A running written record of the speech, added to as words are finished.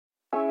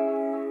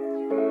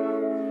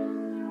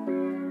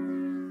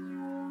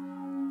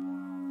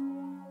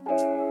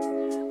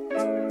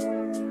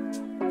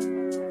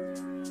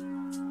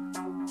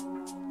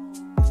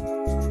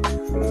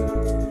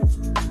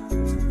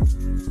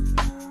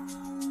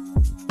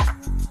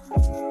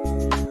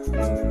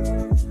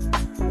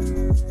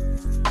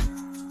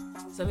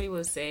somebody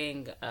was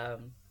saying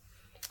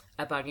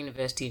about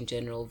university in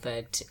general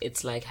that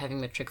it's like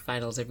having matric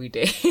finals every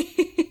day.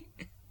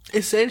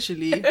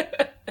 Essentially,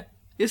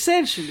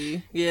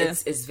 yeah.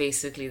 It's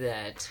basically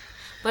that.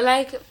 But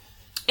like,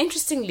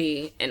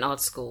 interestingly, in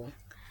art school,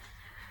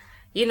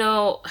 you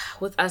know,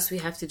 with us, we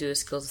have to do a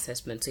skills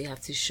assessment. So you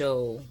have to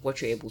show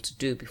what you're able to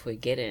do before you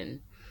get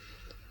in.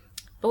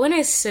 But when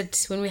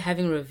we're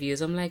having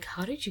reviews, I'm like,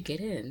 how did you get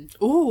in?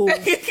 Ooh.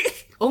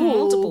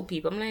 Multiple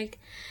people. I'm like,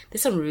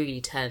 there's some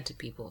really talented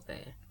people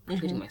there,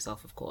 including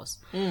myself, of course.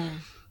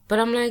 But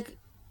I'm like,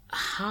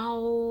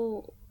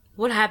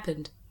 what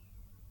happened?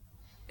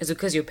 Is it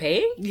because you're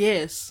paying?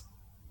 Yes.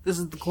 This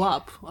is the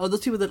guap. Are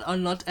those people that are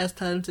not as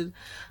talented,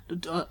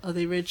 are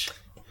they rich?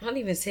 I'm not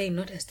even saying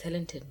not as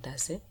talented,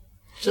 does it?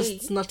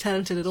 Just not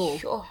talented at all.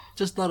 Sure.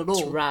 Just not at all.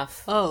 It's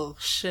rough. Oh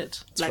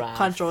shit! It's like rough.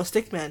 can't draw a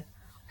stick man.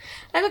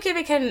 Like, okay,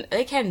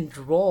 they can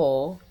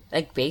draw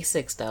like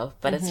basic stuff,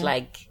 but it's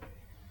like,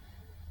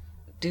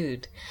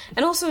 dude.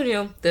 And also, you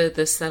know,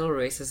 the subtle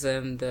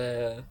racism,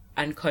 the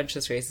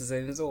unconscious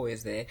racism is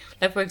always there.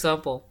 Like, for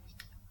example,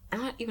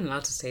 I'm not even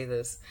allowed to say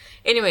this.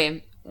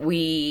 Anyway,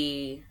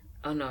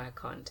 oh no, I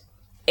can't.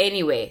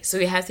 Anyway, so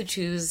we have to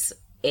choose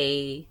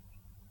a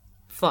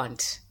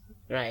font,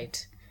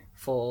 right,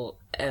 for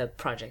a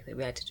project that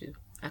we had to do.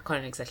 I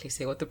can't exactly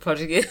say what the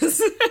project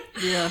is.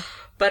 Yeah.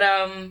 But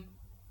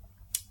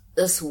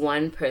this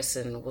one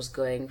person was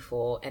going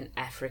for an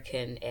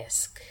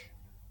African-esque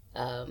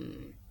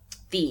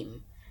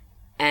theme.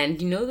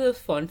 And you know the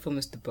font for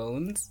Mr.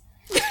 Bones?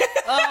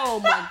 Oh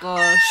my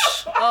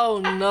gosh.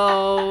 Oh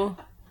no.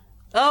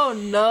 Oh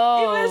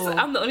no.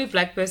 I'm the only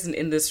black person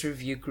in this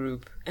review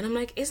group. And I'm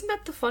like, isn't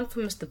that the font for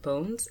Mr.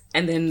 Bones?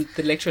 And then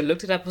the lecturer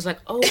looked it up and was like,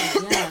 oh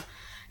yeah.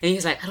 And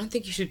he's like, I don't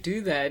think you should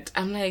do that.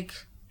 I'm like,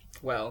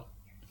 well.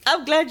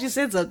 I'm glad you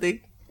said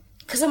something.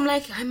 Because I'm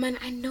like, man,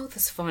 I know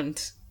this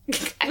font.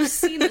 I've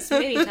seen this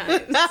many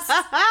times.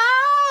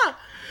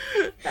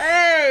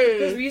 Hey!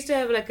 Because we used to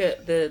have like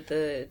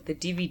the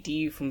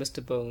DVD from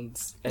Mr.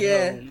 Bones at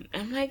home.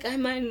 I'm like,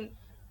 man,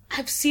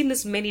 I've seen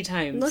this many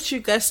times. Not you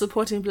guys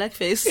supporting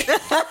blackface.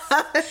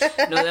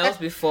 No, that was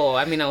before.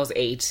 I mean, I was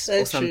 8 That's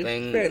or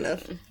something. True. Fair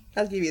enough.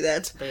 I'll give you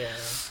that. But yeah.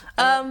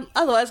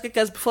 Otherwise,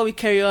 guys, before we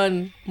carry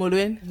on,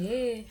 Molwen,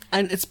 Yeah.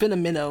 and it's been a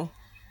minnow.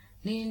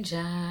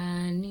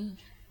 Ninjani.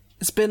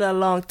 It's been a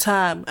long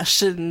time. I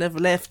should have never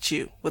left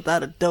you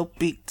without a dope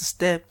beat to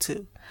step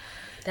to.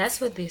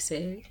 That's what they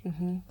say.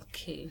 Mm-hmm.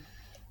 Okay.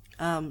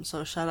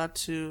 So shout out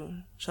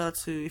to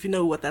if you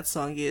know what that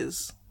song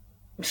is.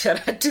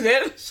 Shout out to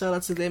them. Shout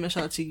out to them and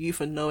shout out to you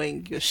for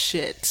knowing your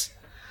shit.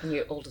 And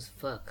you're old as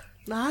fuck.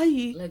 Nah,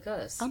 Like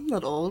us. I'm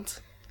not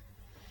old.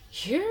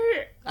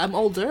 I'm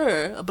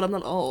older, but I'm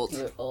not old.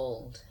 You're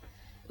old.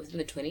 Within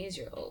the 20s,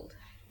 you're old.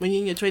 When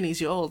you're in your 20s,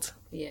 you're old.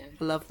 Yeah.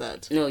 I love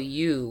that. No,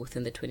 you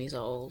within the 20s are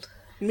old.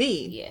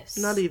 Me? Yes.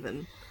 Not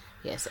even.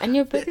 Yes, and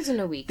your birthday's in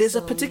a week. There's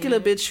a particular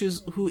bitch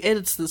who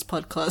edits this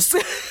podcast. I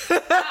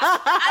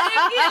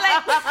didn't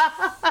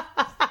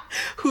feel like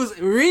who's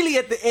really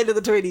at the end of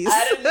the 20s.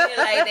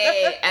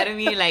 I don't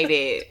mean like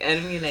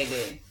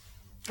that.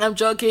 I'm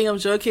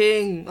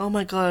joking. Oh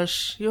my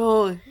gosh.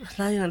 Yo,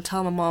 now you're gonna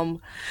tell my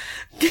mom.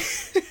 I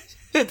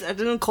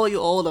didn't call you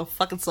old. I'm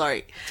fucking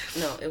sorry.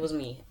 No, it was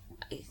me.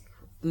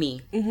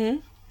 Mm-hmm.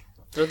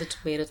 Throw the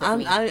tomatoes at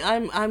me.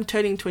 I'm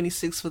turning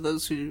 26 for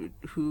those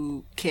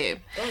who care.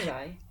 Don't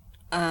lie.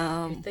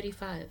 You're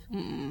 35.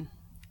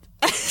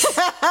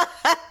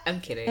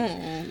 I'm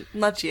kidding.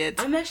 Not yet.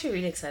 I'm actually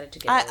really excited to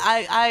get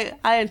I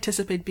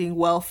anticipate being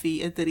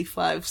wealthy at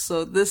 35,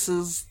 so that's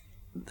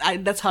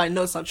how I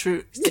know it's not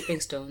true. Stepping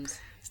stones.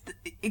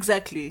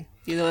 Exactly.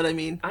 You know what I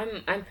mean?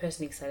 I'm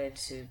personally excited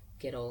to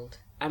get old.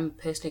 I'm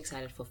personally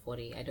excited for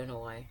 40. I don't know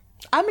why.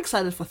 I'm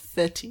excited for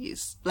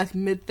 30s. Like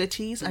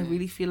mid-30s, I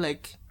really feel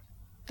like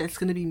that's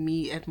going to be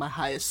me at my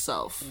highest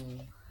self.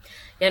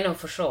 Yeah, no,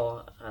 for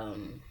sure.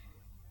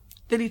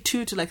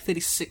 32 to like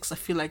 36, I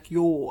feel like,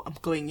 I'm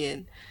going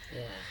in.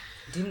 Yeah.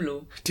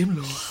 Dimlo.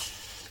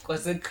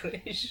 Kwase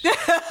crash.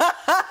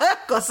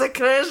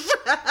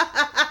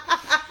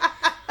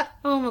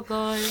 Oh my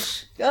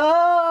gosh.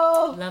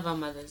 Oh! Love our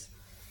mothers.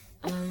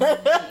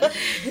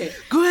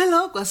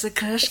 Guelo kwase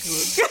crash.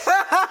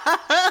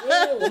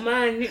 Hey,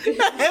 woman.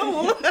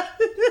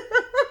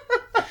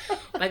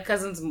 My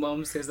cousin's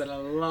mom says that a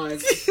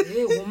lot.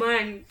 Hey,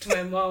 woman, to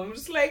my mom.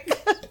 Just like,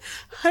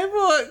 hi,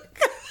 Mom.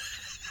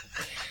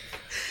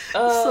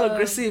 So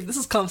aggressive. This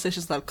is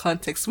Conversations Without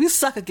Context. We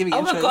suck at giving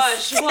intros. Oh my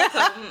gosh,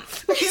 welcome.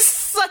 We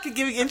suck at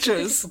giving I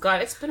intros.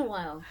 forgot. It's been a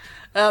while.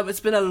 It's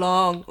been a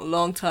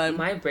long time.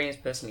 My brain is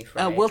personally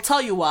fried. We'll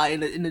tell you why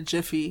in a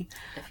jiffy.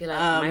 I feel like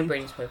my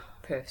brain is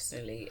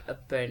personally a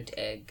burnt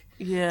egg.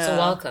 Yeah. So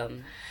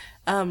welcome.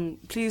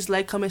 Please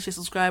like, comment, share,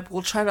 subscribe.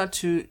 We'll try not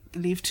to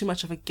leave too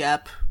much of a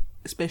gap,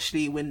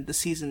 especially when the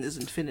season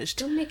isn't finished.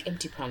 Don't make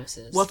empty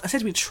promises. Well, I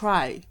said we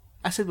try.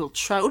 I said we'll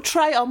try. We'll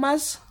try,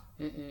 Almaz.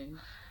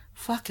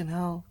 Fucking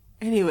hell.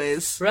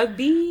 Anyways.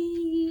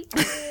 Rugby.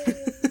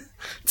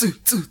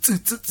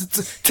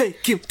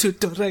 Take him to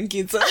the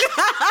rankings.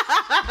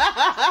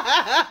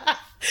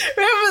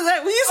 Remember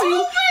that? We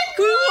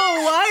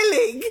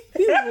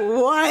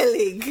were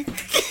whiling.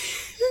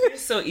 You're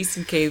so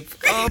Eastern Cape.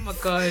 Oh my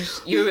gosh.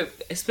 You're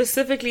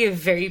specifically a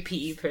very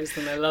PE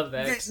person. I love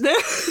that.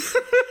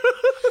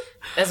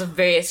 That's a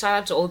very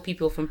shout out to old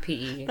people from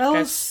PE.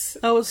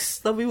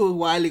 We were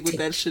whiling with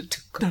that shit.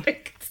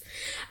 Correct.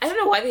 I don't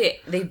know why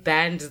they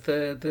banned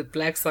the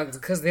black songs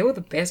because they were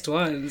the best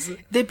ones.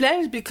 They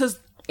banned it because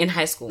in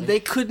high school they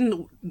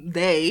couldn't.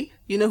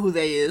 You know who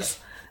they is.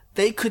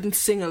 They couldn't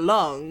sing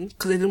along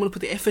because they didn't want to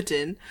put the effort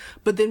in.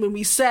 But then when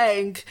we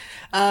sang,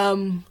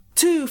 2,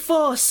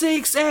 4,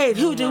 6, 8,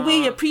 who do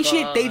we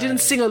appreciate? God. They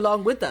didn't sing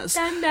along with us.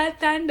 Thunder,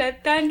 thunder,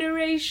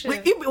 thunderation.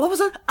 Wait, what was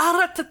it?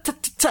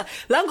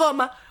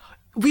 Langoma.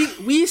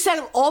 We sang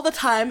all the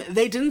time.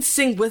 They didn't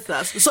sing with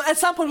us. So at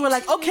some point we were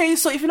like, okay,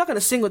 so if you're not going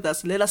to sing with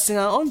us, let us sing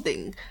our own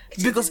thing.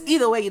 Because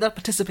either way, you're not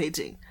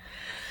participating.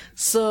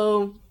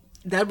 So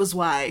that was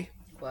why.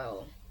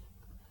 Wow.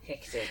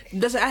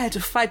 Hectic. I had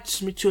to fight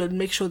to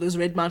make sure those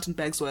red mountain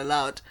bags were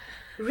allowed.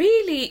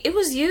 Really? It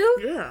was you?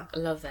 Yeah. I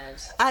love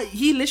that.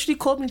 He literally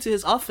called me to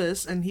his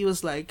office and he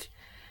was like,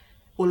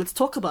 well, let's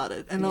talk about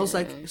it. And I was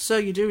like, sir,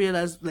 you do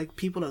realize like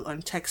people are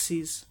on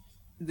taxis.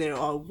 There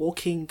are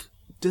walking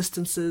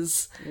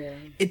distances. Yeah.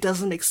 It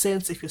doesn't make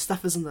sense if your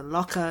stuff is in the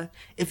locker.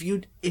 If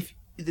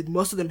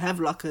most of them have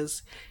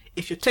lockers,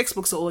 if your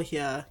textbooks are all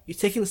here, you're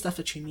taking the stuff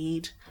that you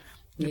need.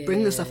 You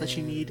bring the stuff that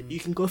you need. You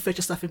can go fetch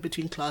your stuff in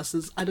between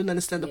classes. I don't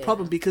understand the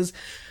problem because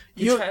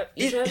you're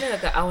traveling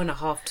like an hour and a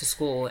half to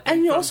school,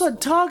 and you're also a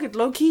target,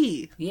 low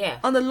key. Yeah,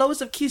 on the lowest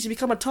of keys, you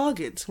become a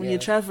target when you're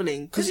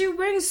traveling because you're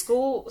wearing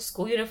school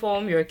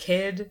uniform. You're a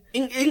kid,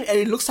 and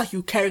it looks like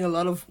you're carrying a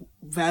lot of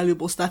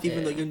valuable stuff,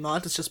 even though you're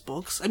not. It's just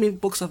books. I mean,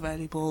 books are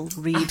valuable.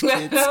 Read,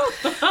 kids,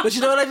 but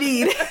you know what I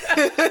mean.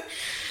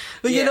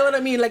 But you know what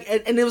I mean. Like,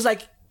 and it was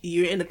like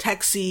you're in a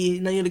taxi.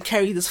 Now you have to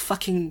carry this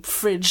fucking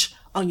fridge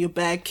on your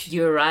back.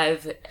 You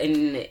arrive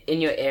in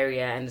your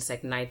area and it's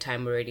like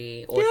nighttime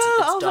already, or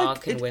it's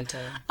dark in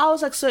winter. I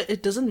was like, so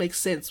it doesn't make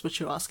sense what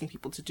you're asking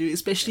people to do,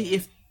 especially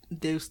if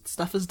their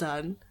stuff is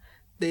done,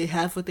 they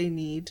have what they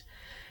need.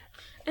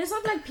 And it's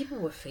not like people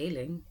were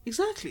failing.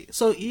 Exactly.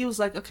 So he was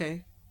like,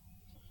 okay,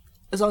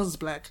 as long as it's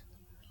black.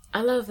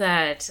 I love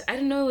that. I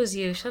didn't know it was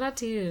you. Shout out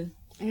to you.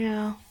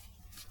 Yeah.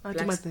 I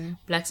do my thing.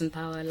 Blacks in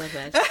power. I love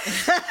that.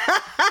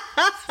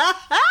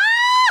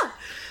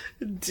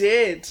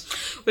 Did.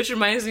 Which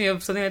reminds me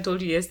of something I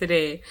told you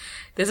yesterday.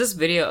 There's this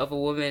video of a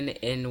woman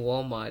in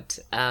Walmart.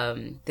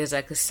 There's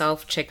like a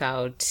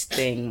self-checkout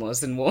thing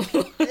most in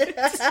Walmart.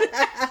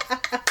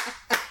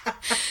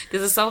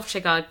 There's a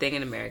self-checkout thing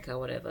in America,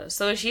 whatever.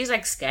 So she's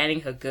like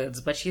scanning her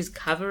goods, but she's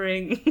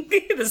covering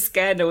the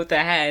scanner with her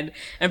hand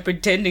and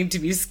pretending to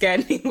be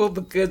scanning all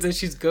the goods as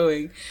she's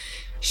going.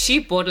 She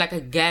bought like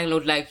a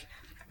gangload, like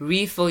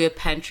refill your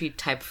pantry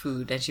type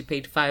food, and she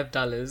paid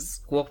 $5,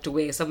 walked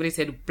away. Somebody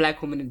said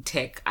black woman in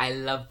tech. I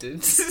loved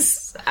it.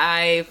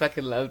 I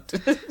fucking loved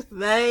it.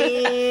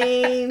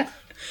 Man.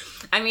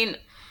 I mean,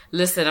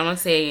 listen, I'm not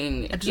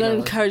saying I do not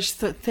encourage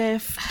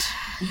theft,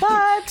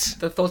 but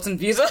the thoughts and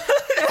views of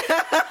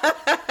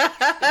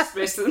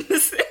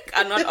expressions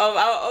are not of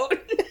our own.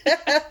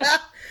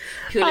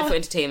 Purely for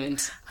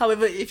entertainment.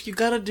 However, if you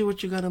gotta do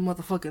what you gotta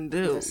motherfucking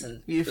do,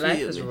 listen, life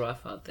is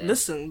rough out there.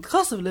 Listen, the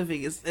cost of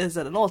living is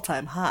at an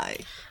all-time high.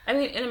 I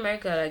mean, in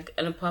America, like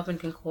an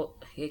apartment can cost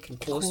you. It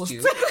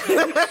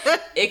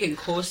can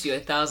cost you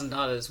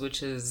 $1,000,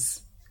 which is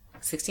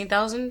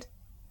 $16,000,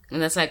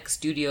 and that's like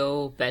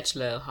studio,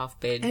 bachelor, half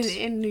bed. And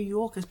in New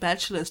York, a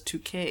bachelor is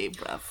 $2,000,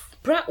 bruv.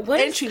 Bruh, what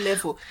entry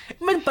level?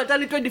 Man, but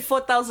only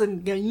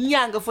 24,000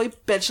 nyanga for a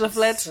bachelor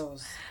flat.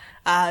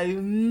 I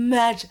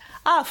imagine.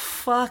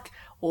 Fuck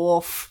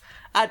off.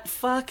 I'd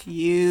fuck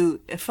you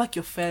and fuck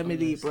your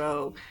family, honestly.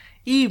 Bro.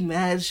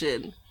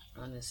 Imagine.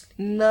 Honestly.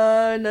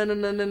 No.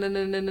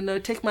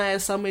 Take my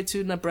ass somewhere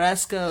to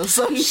Nebraska or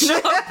some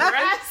shit.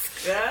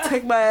 Nebraska?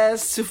 Take my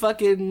ass to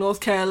fucking North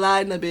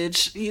Carolina,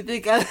 bitch. You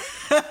think I...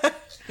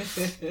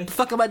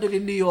 fuck am I doing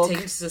in New York? Take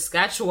me to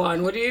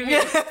Saskatchewan. What do you mean?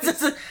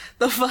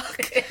 The fuck?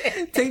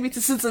 Take me to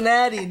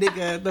Cincinnati,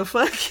 nigga. The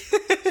fuck?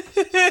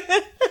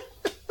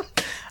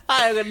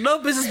 I got no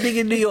business being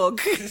in New York.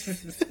 Take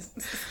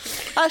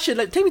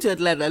me to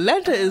Atlanta.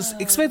 Atlanta is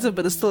expensive,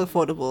 but it's still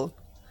affordable.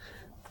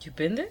 You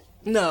been there?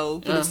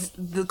 No, but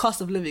the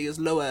cost of living is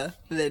lower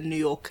than New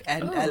York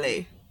and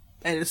LA,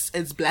 and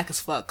it's black as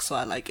fuck, so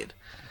I like it.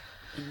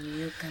 In New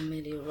York, I'm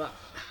really rock.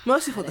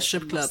 Mostly for the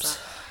strip clubs.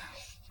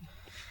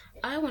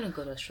 I want to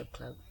go to a strip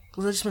club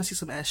because I just want to see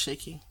some ass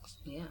shaking.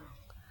 Yeah,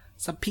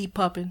 some pee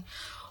popping.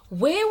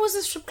 Where was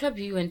the strip club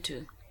you went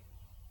to?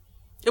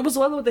 It was the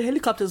one with the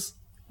helicopters.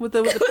 With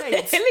the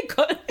planes.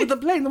 With the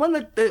plane. The one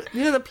that,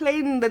 the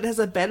plane that has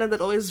a banner that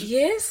always...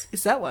 Yes?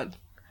 It's that one.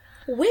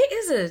 Where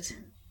is it?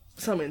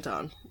 Somewhere in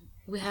town.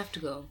 We have to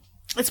go.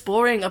 It's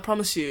boring, I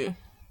promise you.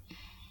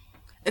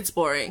 It's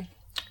boring.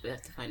 We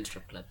have to find a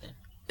strip club then.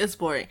 It's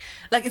boring.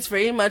 Like, it's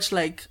very much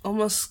like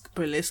almost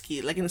burlesque.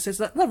 Like, in a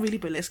sense, not really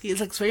burlesque. It's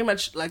like, it's very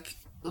much like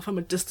from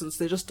a distance,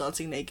 they're just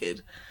dancing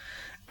naked.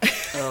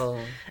 Oh.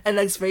 And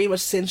like, it's very much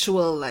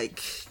sensual,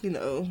 like,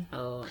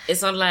 Oh.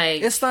 It's not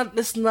like... It's not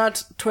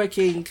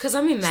twerking. Because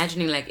I'm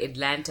imagining like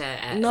Atlanta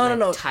at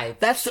No. type.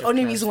 That's the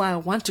only reason why I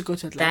want to go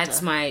to Atlanta.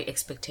 That's my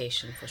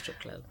expectation for strip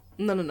club.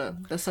 No.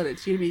 That's not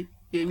it. You'll be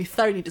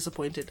thoroughly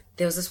disappointed.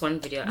 There was this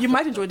one video. You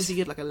might enjoy to see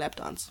it like a lap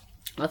dance.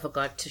 I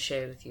forgot to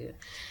share it with you.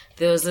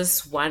 There was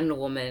this one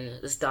woman,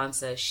 this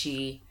dancer,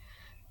 she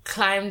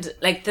climbed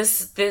like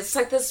there's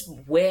like this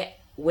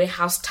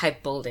warehouse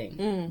type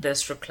building, the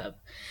strip club.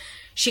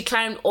 She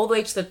climbed all the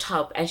way to the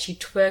top and she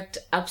twerked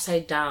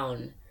upside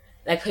down.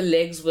 Like her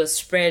legs were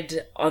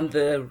spread on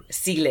the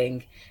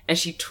ceiling and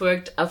she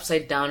twerked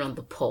upside down on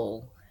the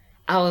pole.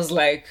 I was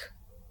like...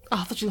 Oh,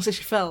 I thought you were going to say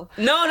she fell.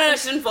 No,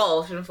 she didn't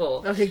fall.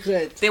 Okay,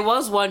 good. There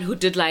was one who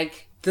did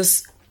like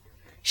this...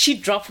 She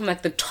dropped from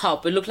like the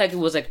top. It looked like it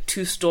was like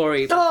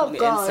 2-story from the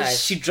inside.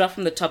 She dropped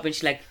from the top and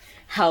she like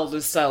held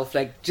herself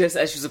like just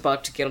as she was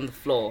about to get on the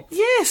floor.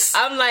 Yes.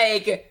 I'm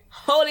like,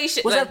 holy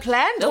shit. Was that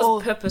planned? That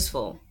was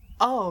purposeful.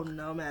 Oh,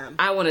 no, ma'am.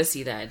 I want to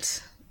see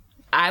that.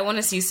 I want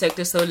to see Cirque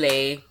du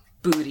Soleil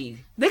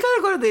booty. They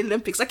gotta go to the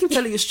Olympics. I keep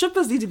telling you,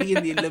 strippers need to be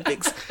in the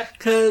Olympics.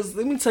 Because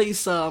let me tell you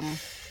some...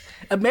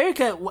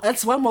 America,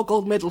 that's one more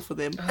gold medal for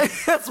them.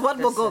 That's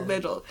one more gold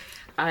medal.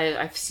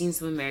 I've seen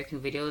some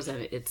American videos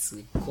and it's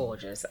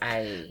gorgeous.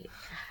 I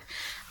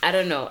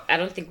don't know. I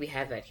don't think we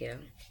have that here.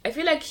 I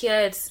feel like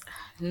here it's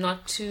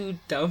not to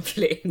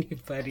downplay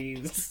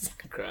anybody's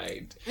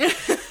grind.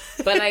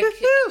 But like,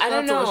 I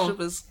don't know.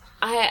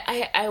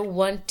 I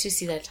want to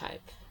see that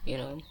type,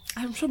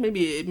 I'm sure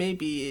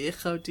maybe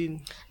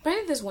Gauteng.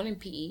 Apparently there's one in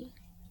PE.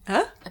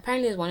 Huh?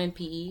 Apparently there's one in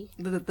PE.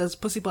 There's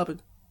pussy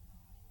popping.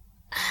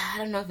 I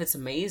don't know if it's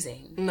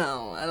amazing.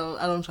 No,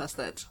 I don't trust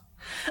that.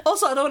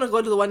 Also, I don't want to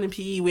go to the one in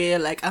PE where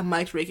like I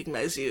might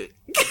recognize you.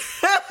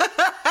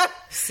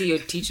 See your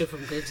teacher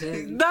from grade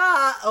 10.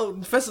 Nah.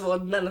 Oh, first of all,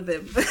 none of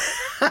them.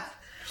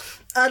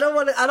 I don't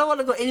want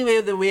to go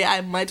anywhere the way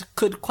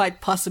could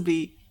quite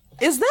possibly.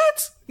 Is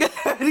that?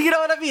 You know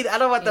what I mean? I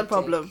don't want that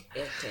problem.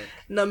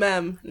 No,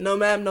 ma'am. No,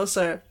 ma'am. No,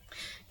 sir.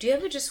 Do you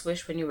ever just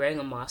wish when you're wearing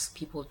a mask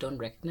people don't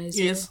recognize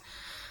you? Yes.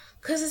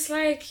 Because it's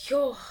like,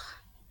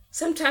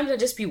 sometimes I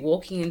just be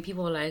walking and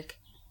people are like,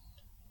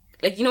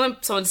 when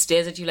someone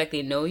stares at you like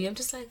they know you, I'm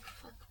just like,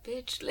 fuck,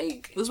 bitch,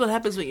 like. This is what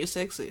happens when you're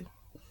sexy.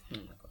 Oh my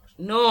gosh.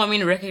 No, I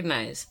mean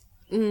recognize.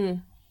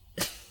 And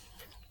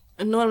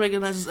no one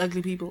recognizes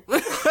ugly people.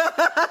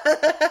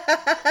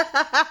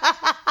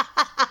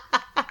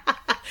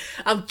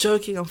 I'm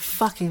joking. I'm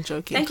fucking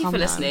joking. Thank you for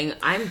listening.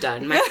 I'm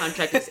done. My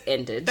contract is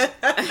ended.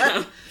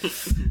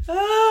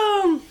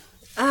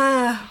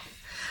 Yeah,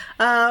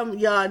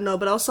 no,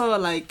 but also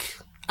like,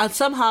 and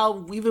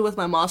somehow, even with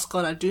my mask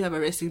on, I do have a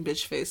resting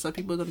bitch face, so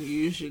people don't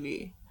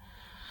usually.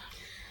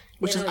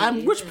 Which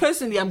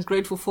personally I'm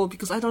grateful for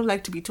because I don't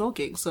like to be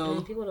talking.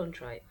 So people don't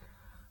try it.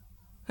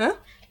 Huh?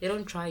 They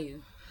don't try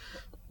you.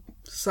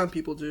 Some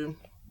people do.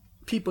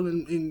 People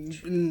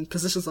in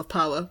positions of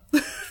power,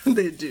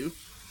 they do.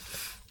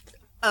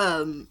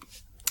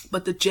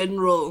 But the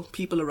general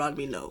people around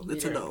me know.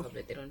 It's a no.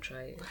 They don't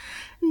try it.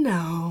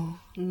 No.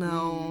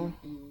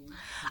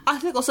 I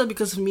think also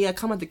because of me, I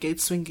come at the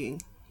gate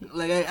swinging.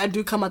 Like, I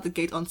do come at the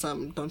gate on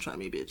some, don't try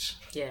me, bitch.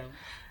 Yeah.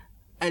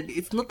 And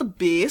it's not the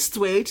best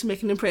way to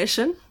make an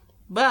impression,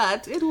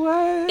 but it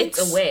works.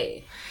 It's a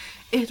way.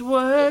 It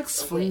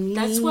works for me.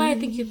 That's why I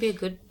think you'd be a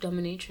good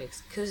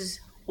dominatrix, because...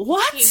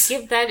 What? You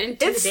give that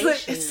intimidation.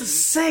 It's the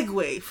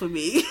segue for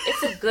me.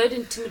 It's a good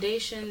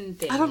intimidation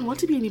thing. I don't want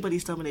to be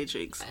anybody's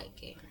dominatrix.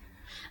 Okay.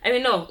 I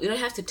mean, no, you don't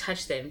have to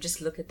touch them.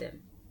 Just look at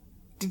them.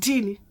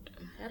 Did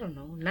I don't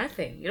know.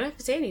 Nothing. You don't have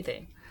to say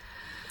anything.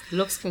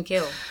 Looks can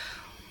kill.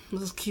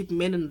 Let's keep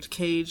men in a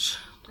cage.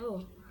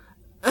 Oh.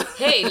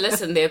 Hey,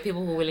 listen, there are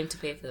people who are willing to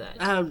pay for that.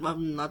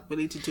 I'm not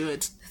willing to do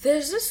it.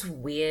 There's this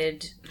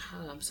weird...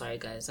 Oh, I'm sorry,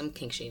 guys. I'm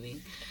kink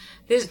shaming.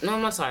 No,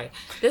 I'm not sorry.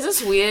 There's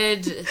this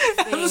weird thing.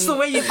 That's the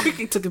way you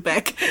quickly took it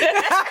back. That's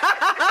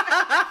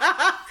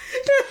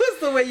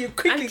the way you quickly took it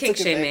back. I'm kink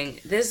shaming.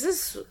 There's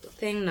this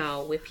thing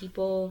now where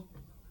people...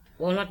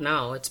 Well, not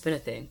now. It's been a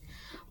thing.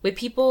 Where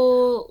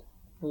people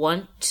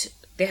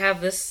they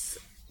have this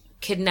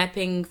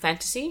kidnapping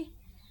fantasy.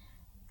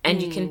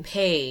 And you can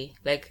pay,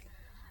 like...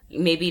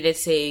 Maybe,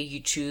 let's say,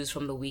 you choose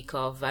from the week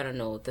of, I don't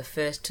know, the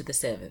 1st to the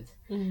 7th.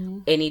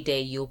 Mm-hmm. Any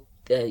day you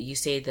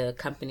say the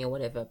company or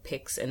whatever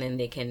picks, and then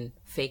they can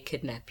fake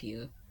kidnap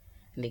you.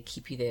 And they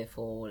keep you there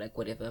for, like,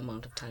 whatever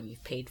amount of time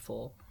you've paid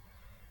for.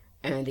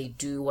 And then they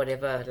do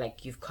whatever,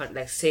 like,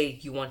 say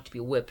you want to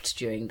be whipped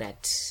during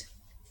that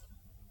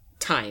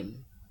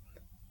time.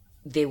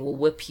 They will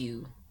whip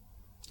you.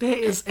 There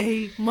is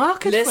a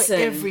market for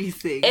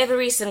everything.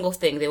 Every single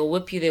thing. They will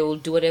whip you. They will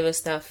do whatever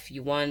stuff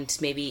you want.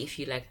 Maybe if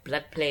you like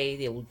blood play,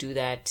 they will do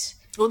that.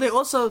 Well, they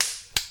also...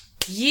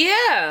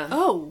 Yeah.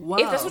 Oh, wow.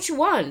 If that's what you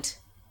want.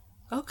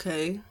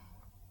 Okay.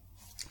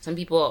 Some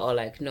people are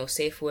like, no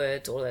safe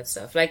words, all that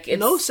stuff. Like,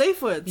 no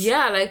safe words?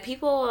 Yeah, like,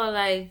 people are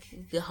like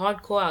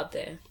hardcore out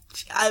there.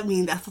 I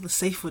mean, I thought the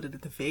safe word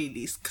at the very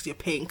least, because you're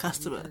paying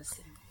customer.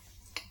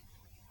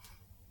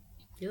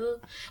 Yeah.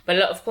 But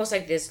of course,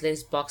 like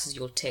there's boxes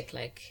you'll tick,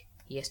 like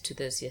yes to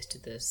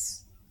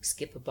this,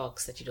 skip a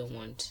box that you don't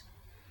want.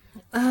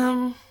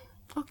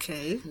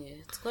 Okay. Yeah,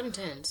 it's quite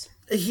intense.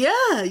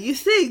 Yeah, you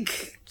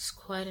think? It's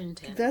quite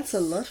intense. That's a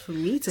lot for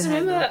me to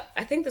handle. Remember,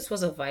 I think this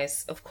was a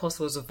Vice. Of course,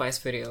 it was a Vice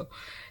video.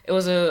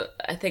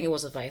 I think it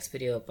was a Vice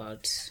video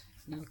about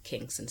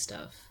kinks and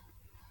stuff.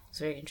 It's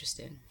very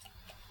interesting.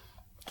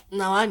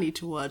 Now I need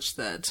to watch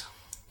that.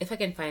 If I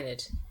can find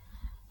it.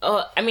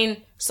 Oh, I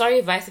mean,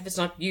 sorry, Vice, if it's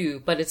not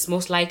you, but it's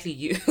most likely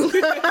you.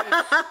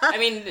 I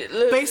mean,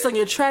 based on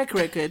your track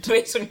record.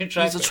 Based on your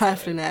track record. He's a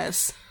trifling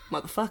ass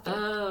motherfucker.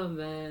 Oh,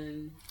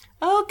 man.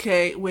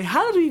 Okay, wait,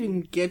 how did we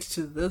even get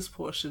to this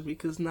portion?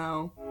 Because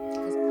now...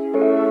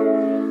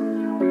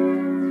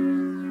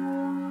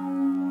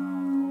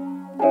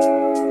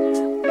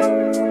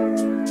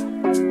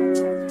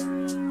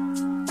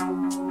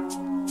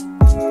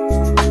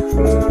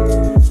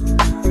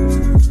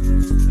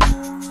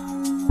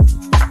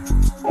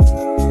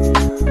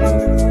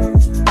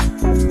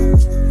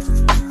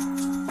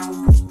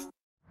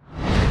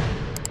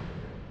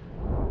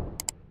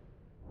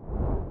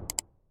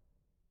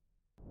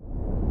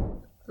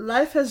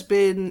 Life has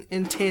been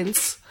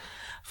intense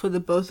for the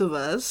both of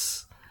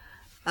us.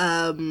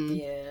 Over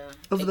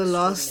the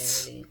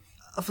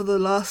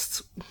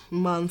last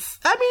month.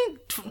 I mean,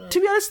 to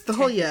be honest, the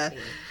whole year,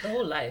 the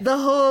whole life, the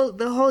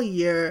whole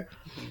year.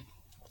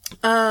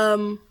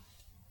 And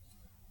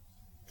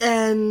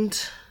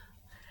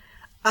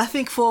I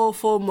think for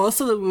most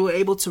of them, we were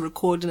able to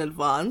record in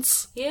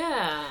advance.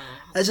 Yeah,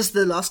 it's just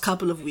the last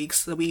couple of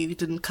weeks that we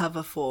didn't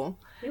cover for.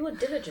 We were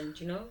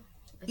diligent, you know.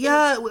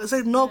 Yeah, it's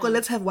like, no, God,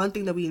 let's have one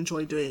thing that we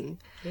enjoy doing.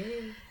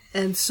 Yeah.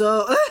 And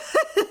so,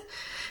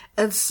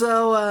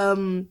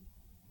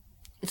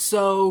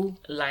 so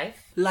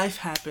life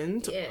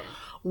happened. Yeah.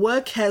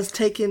 Work has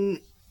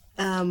taken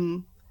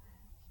my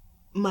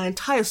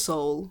entire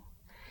soul.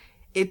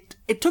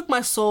 It took my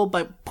soul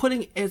by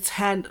putting its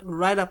hand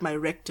right up my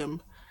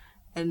rectum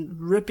and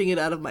ripping it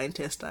out of my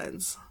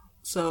intestines.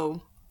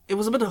 So it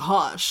was a bit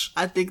harsh.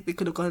 I think they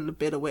could have gone in a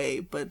better way,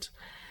 but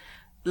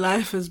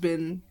life has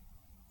been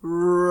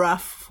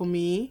rough for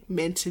me,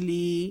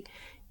 mentally,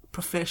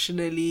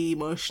 professionally,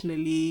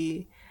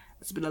 emotionally.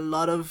 It's been a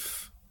lot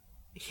of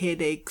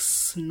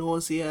headaches,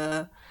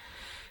 nausea,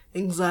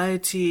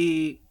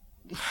 anxiety,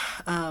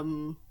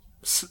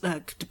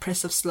 like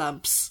depressive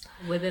slumps.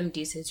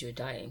 WebMD says you're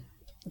dying.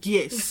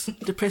 Yes,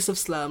 depressive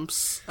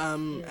slumps,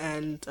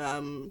 and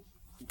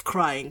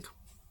crying.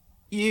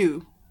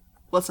 You,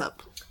 what's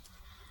up?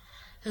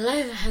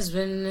 Life has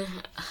been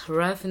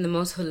rough in the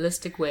most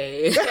holistic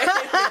way.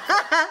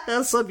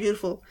 That's so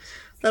beautiful.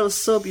 That was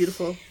so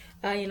beautiful.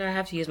 I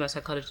have to use my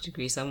psychology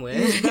degree somewhere.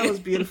 That was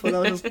beautiful.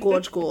 That was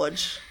just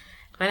gorge.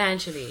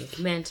 Financially,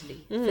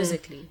 mentally,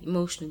 physically,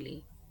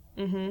 emotionally,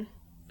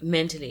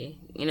 mentally,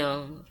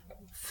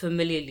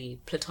 familiarly,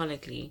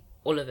 platonically,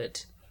 all of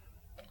it.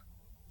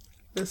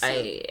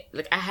 I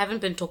haven't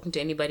been talking to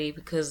anybody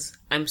because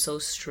I'm so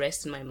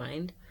stressed in my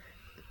mind.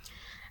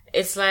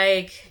 It's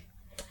like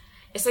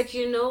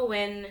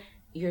when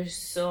you're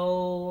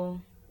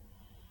so...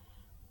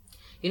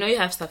 you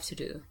have stuff to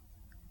do,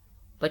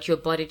 but your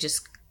body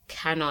just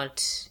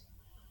cannot...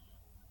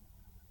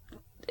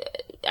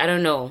 I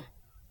don't know.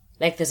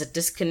 Like, there's a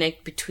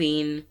disconnect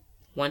between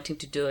wanting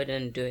to do it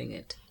and doing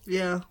it.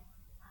 Yeah.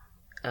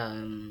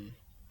 And,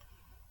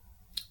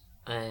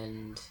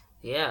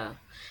 yeah.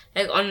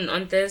 Like,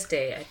 on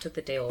Thursday, I took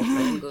the day off. I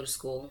didn't go to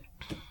school.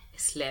 I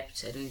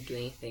slept. I didn't do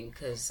anything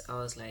because I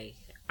was like,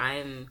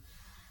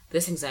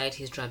 this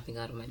anxiety is jumping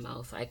out of my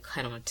mouth. I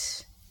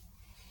cannot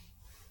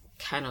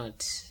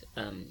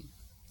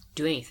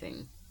do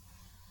anything.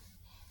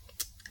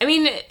 I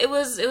mean, it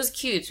was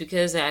cute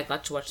because I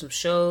got to watch some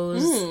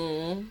shows,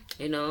 not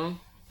in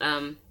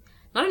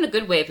a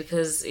good way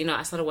because,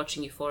 I started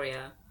watching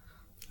Euphoria.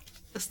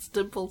 It's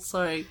Dimple,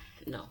 sorry.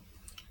 No.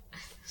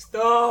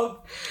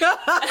 Stop!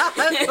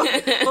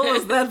 What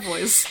was that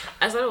voice?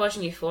 I started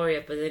watching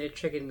Euphoria, but then it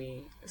triggered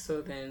me.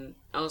 So then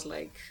I was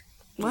like...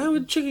 Why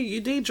would it trigger you?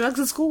 You doing drugs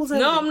in school?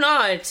 No, I'm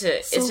not.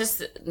 It's just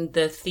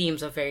the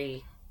themes are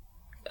very...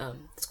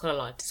 it's quite a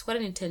lot. It's quite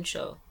an intense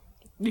show.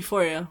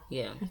 Euphoria.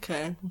 Yeah.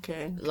 Okay.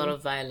 A lot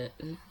of violence.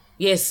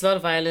 Yes, a lot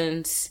of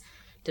violence,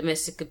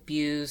 domestic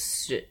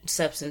abuse,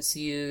 substance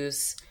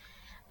use,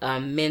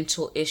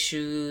 mental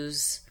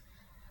issues,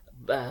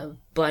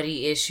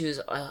 body issues,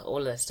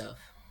 all that stuff.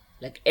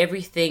 Like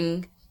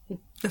everything.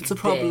 It's a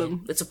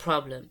problem. It's a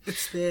problem.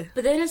 It's there.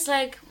 But then it's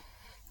like,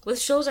 with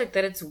shows like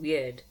that, it's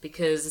weird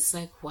because it's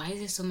like, why is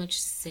there so much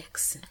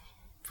sex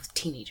with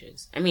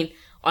teenagers? I mean,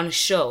 on a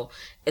show,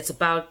 it's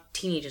about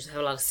teenagers who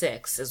have a lot of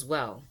sex as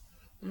well.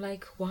 I'm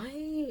like,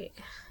 why?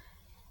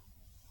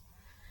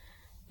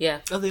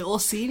 Yeah. Are they all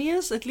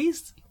seniors, at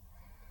least?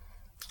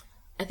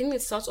 I think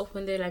it starts off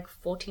when they're like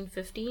 14,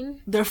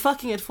 15. They're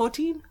fucking at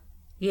 14?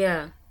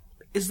 Yeah.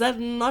 Is that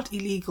not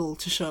illegal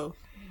to show?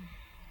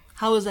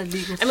 How is that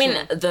legal to show? I mean,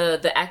 show?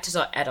 the actors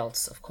are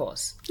adults, of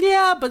course.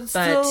 Yeah, but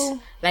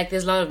still... like,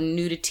 there's a lot of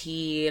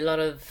nudity, a lot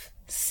of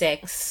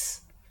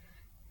sex.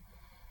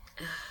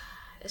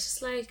 it's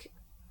just like,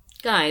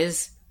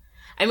 guys,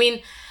 I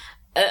mean,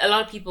 a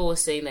lot of people were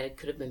saying that it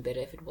could have been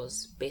better if it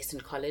was based in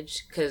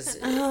college, because...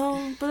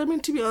 but I mean,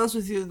 to be honest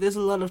with you, there's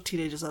a lot of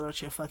teenagers out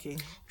here fucking.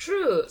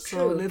 True.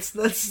 So let's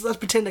not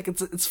pretend like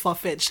it's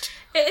far-fetched.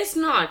 It's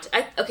not.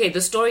 Okay,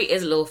 the story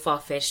is a little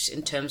far-fetched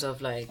in terms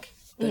of, like,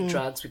 the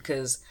drugs,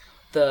 because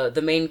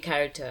the main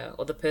character,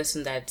 or the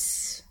person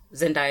that's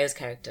Zendaya's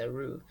character,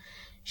 Rue,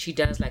 she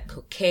does, like,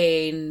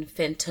 cocaine,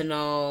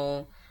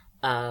 fentanyl,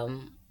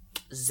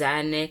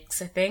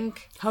 Xanax, I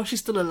think. How's she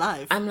still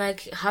alive? I'm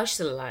like, how's she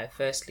still alive,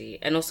 firstly?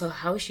 And also,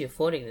 how is she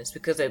affording this?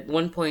 Because at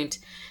one point,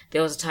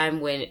 there was a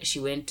time when she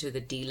went to the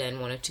dealer and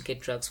wanted to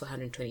get drugs for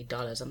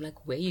 $120. I'm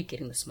like, where are you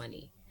getting this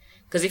money?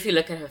 Because if you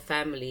look at her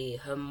family,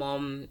 her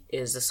mom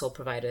is the sole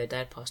provider. Her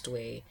dad passed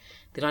away.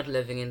 They're not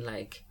living in,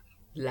 like,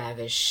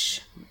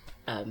 lavish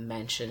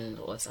mansion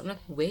or something. I'm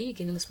like, where are you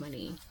getting this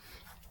money?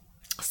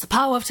 It's the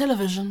power of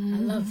television. I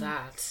love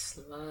that.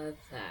 Love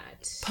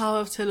that. Power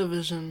of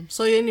television.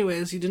 So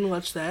anyways, you didn't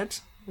watch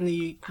that?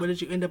 And what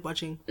did you end up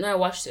watching? No, I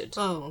watched it.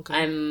 Oh, okay.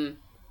 I'm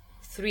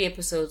 3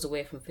 episodes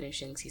away from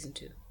finishing season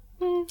 2.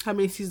 How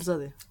many seasons are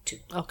there? 2.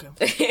 Okay.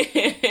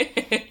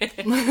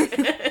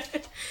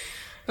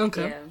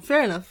 Okay. Yeah.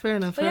 Fair enough.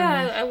 But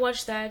yeah, I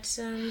watched that.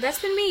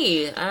 That's been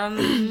me.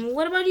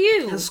 What about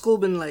you? Has school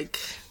been like...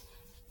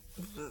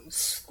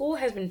 School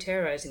has been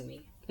terrorizing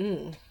me.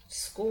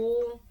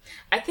 School,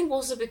 I think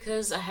also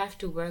because I have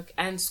to work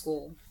and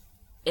school.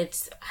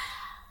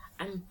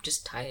 I'm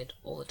just tired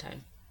all the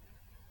time.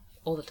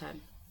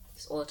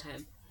 Just all the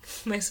time.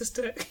 My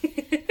sister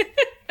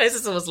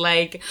was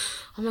like,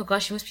 oh my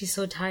gosh, you must be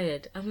so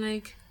tired. I'm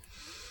like,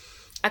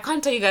 I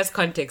can't tell you guys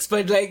context,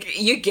 but like,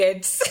 you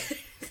get.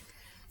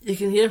 You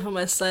can hear from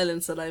my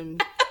silence that I'm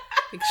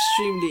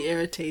extremely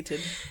irritated.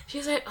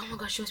 She's like, oh my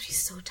gosh, you must be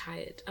so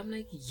tired. I'm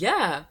like,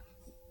 yeah.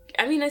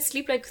 I mean, I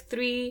sleep like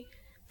 3-4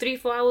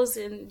 hours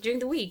during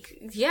the week.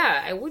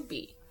 Yeah, I would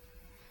be.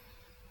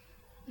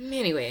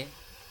 Anyway,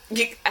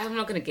 I'm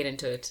not gonna get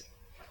into it.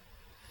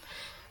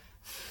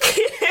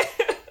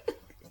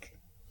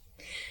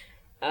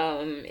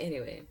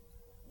 Anyway.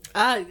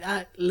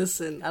 I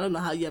listen, I don't know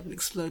how you haven't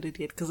exploded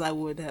yet, because I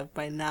would have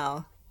by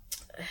now.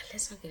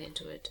 Let's not get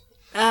into it.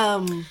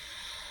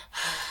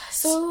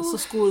 So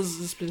school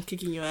has been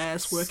kicking your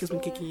ass, work has been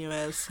kicking your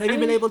ass. Have you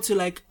been able to,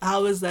 like,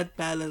 how is that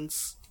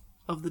balance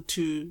of the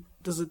two?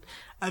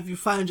 Have you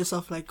found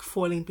yourself like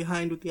falling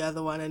behind with the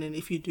other one, and then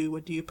if you do,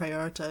 what do you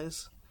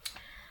prioritize?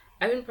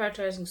 I've been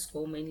prioritizing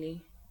school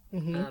mainly. I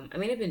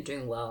mean, I've been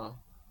doing well.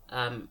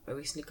 I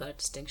recently got a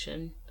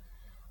distinction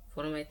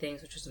for one of my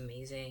things, which was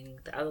amazing.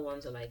 The other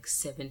ones are like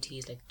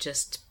 70s, like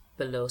just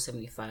below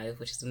 75,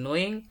 which is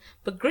annoying,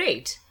 but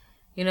great.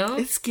 You know?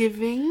 It's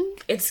giving,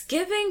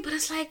 but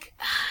it's like,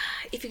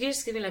 if you could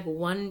just give me like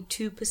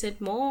 1-2%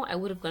 more, I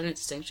would have gotten a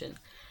distinction.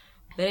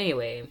 But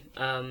anyway,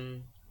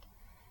 I'm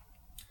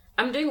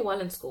doing well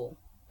in school.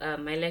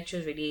 My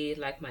lecturers really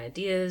like my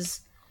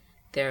ideas.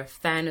 They're a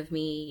fan of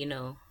me, you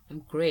know.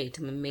 I'm great.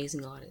 I'm an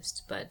amazing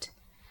artist. But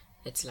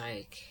it's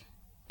like,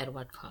 at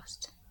what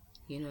cost?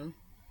 You know?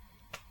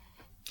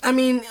 I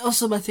mean,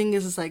 also my thing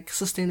is like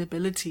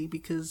sustainability,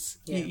 because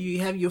you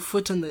have your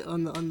foot on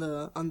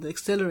the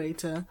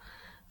accelerator.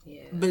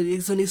 Yeah. But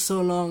it's only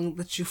so long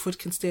that your foot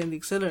can stay on the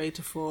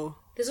accelerator for.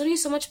 There's only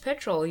so much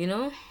petrol, you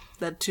know?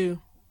 That too.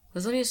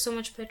 There's only so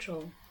much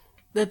petrol.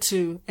 That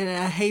too. And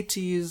I hate to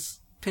use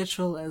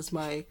petrol as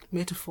my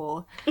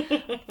metaphor,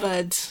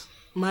 but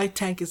my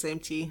tank is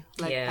empty.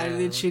 Like, I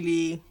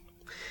literally...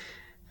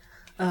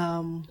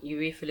 You're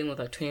refilling with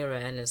like 20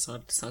 rand, it's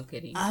not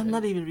getting... I'm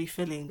not even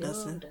refilling,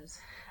 does it?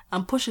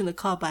 I'm pushing the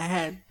car by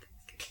hand.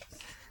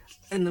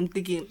 And I'm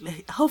thinking,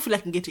 hopefully I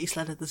can get to East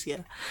London this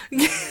year.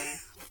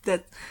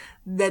 That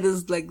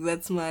is like,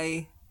 that's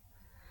my...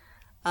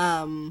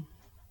 I'm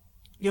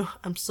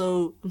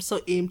so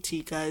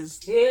empty, guys.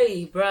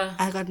 Hey, bruh.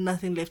 I got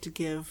nothing left to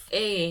give.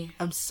 Hey.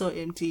 I'm so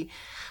empty.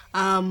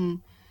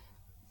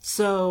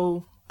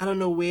 So I don't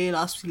know where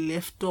last we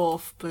left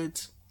off,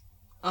 but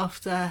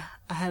after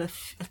I had a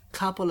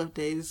couple of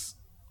days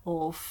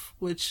off,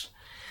 which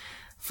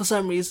for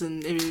some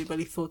reason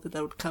everybody thought that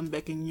I would come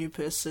back a new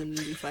person,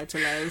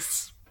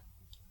 revitalized.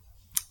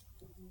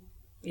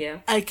 Yeah.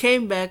 I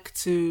came back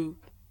to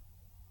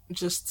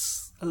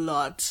just a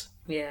lot.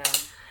 Yeah.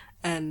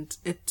 And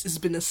it has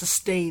been a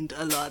sustained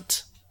a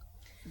lot.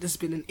 There's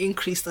been an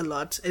increased a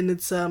lot. And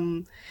it's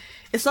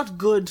not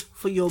good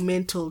for your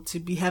mental to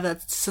have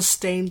that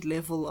sustained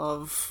level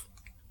of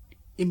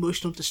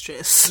emotional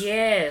distress.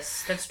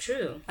 Yes, that's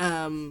true.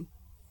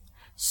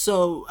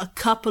 So a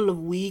couple of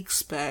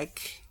weeks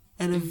back,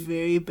 at a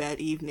very bad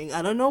evening,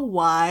 I don't know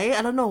why,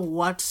 I don't know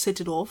what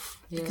set it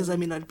off, because I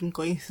mean, I've been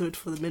going through it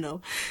for the minute.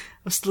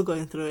 I'm still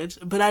going through it,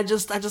 but I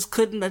just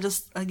couldn't,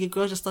 your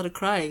girl just started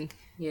crying.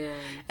 Yeah.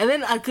 And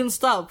then I couldn't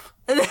stop.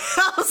 And then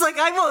I was like,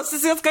 I won't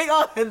see what's going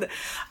on. And I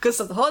couldn't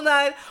stop the whole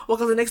night. Woke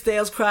up the next day,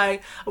 I was crying.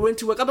 I went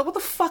to work. I'm like, what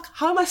the fuck?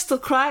 How am I still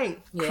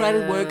crying? Yeah. Cried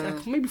at work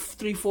like maybe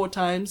 3-4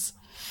 times.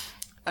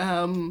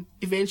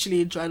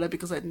 Eventually it dried up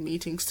because I had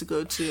meetings to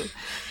go to.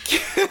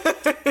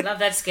 Love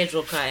that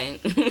schedule crying.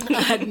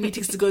 I had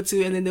meetings to go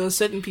to, and then there were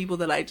certain people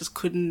that I just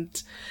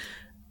couldn't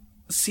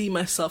see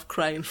myself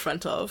cry in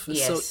front of.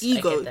 Yes, so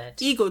I get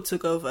that. ego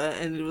took over,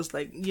 and it was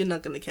like, you're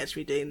not gonna catch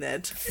me doing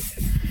that.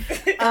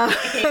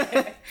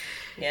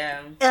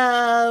 Yeah.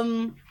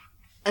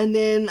 And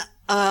then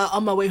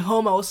on my way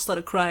home, I also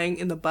started crying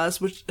in the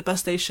bus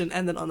station,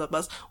 and then on the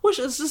bus, which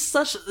is just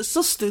it's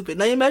so stupid.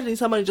 Now imagine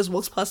somebody just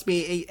walks past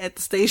me at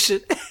the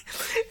station,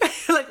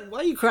 like, why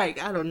are you crying?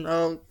 I don't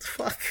know.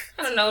 Fuck.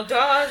 I don't know,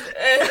 dog.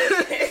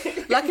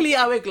 Luckily,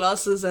 I wear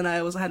glasses and I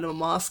had a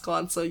mask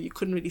on, so you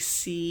couldn't really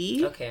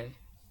see. Okay.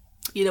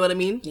 You know what I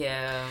mean?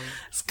 Yeah.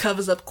 It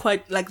covers up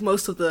quite, like,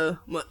 most of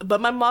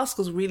but my mask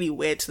was really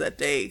wet that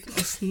day.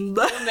 You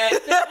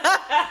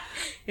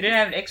didn't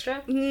have an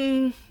extra?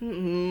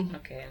 Mm-hmm.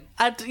 Okay.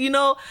 I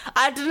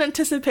didn't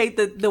anticipate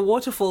that the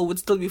waterfall would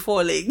still be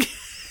falling.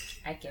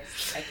 I get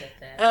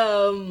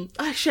that.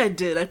 Actually I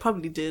did. I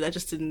probably did. I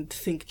just didn't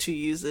think to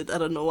use it. I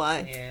don't know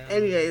why. Yeah.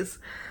 Anyways,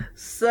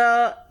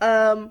 so,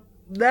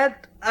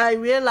 that, I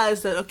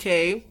realized that,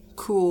 okay,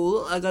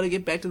 cool, I gotta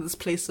get back to this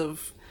place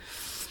of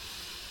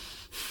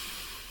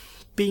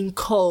being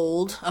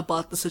cold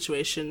about the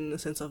situation, in the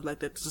sense of, like,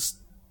 that just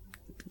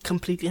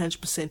completely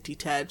 100%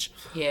 detached.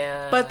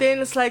 Yeah. But then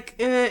it's like,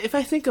 if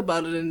I think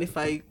about it, and if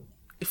I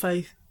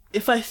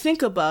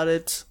think about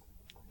it,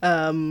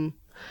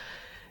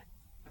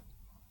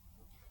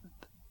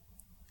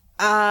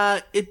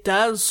 it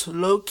does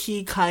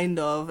low-key kind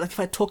of, like, if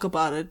I talk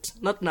about it,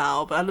 not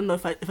now, but I don't know,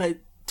 if I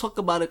talk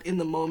about it in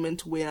the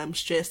moment when I'm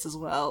stressed as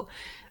well,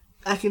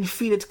 I can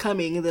feel it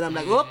coming, and then I'm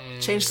like, oh,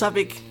 change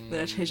topic,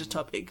 then I change the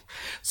topic.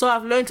 So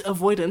I've learned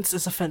avoidance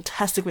is a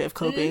fantastic way of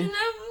coping.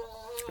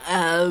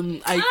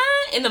 In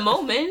the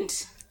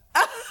moment.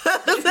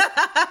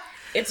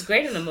 It's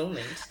great in the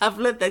moment. I've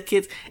learned that,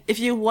 kids, if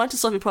you want to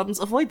solve your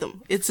problems, avoid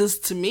them. It's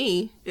just, to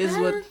me, is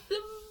what...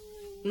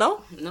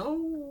 No?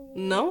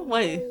 No?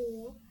 Why?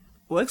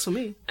 Works for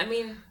me. I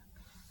mean,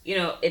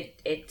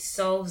 it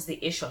solves the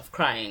issue of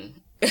crying.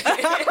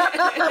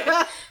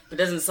 But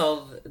doesn't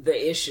solve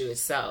the issue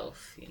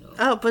itself,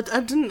 Oh, but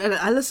I didn't...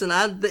 listen,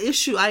 the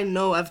issue I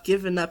know I've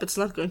given up. It's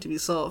not going to be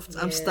solved.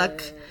 I'm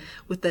stuck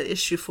with that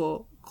issue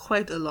for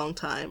quite a long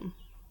time.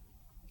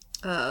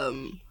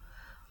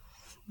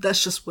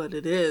 That's just what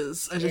it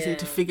is. I just need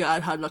to figure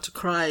out how not to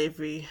cry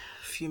every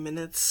few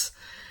minutes.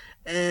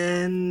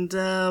 And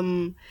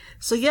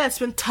so yeah, it's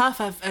been tough.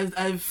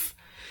 I've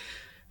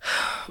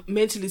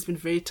mentally, it's been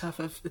very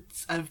tough.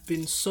 I've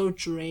been so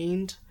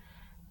drained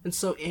and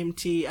so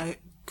empty. I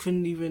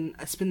couldn't even.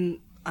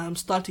 I'm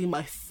starting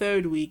my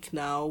 3rd week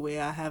now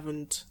where I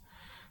haven't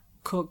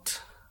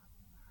cooked.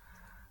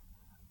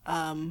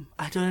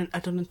 I don't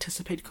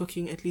anticipate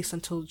cooking at least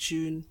until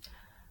June.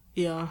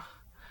 Yeah.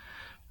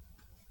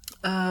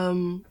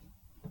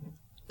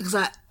 Because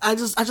I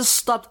just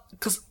stopped,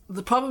 because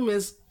the problem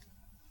is,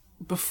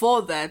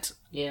 before that,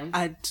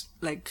 I'd,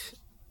 like,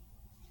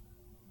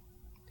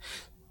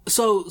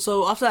 so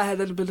after I had a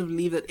little bit of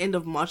leave at end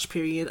of March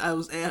period, I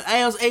was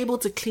able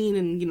to clean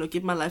and,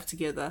 get my life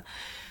together.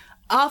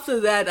 After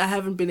that, I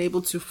haven't been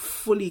able to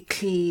fully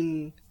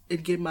clean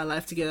and get my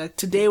life together.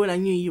 Today, when I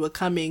knew you were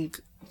coming,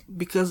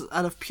 because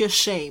out of pure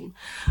shame,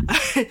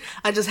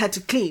 I just had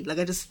to clean. Like,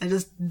 I just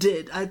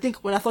did. I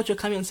think when I thought you were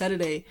coming on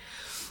Saturday,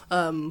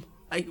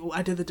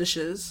 I did the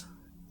dishes.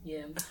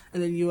 Yeah.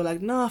 And then you were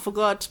like, no, I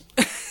forgot.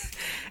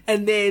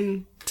 And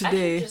then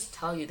today... I should just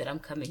tell you that I'm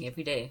coming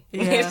every day.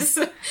 Yeah.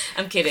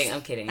 I'm kidding.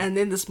 And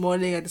then this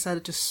morning, I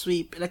decided to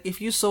sweep. Like,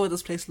 if you saw what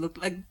this place looked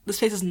like, this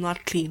place is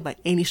not clean by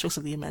any strokes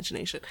of the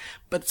imagination,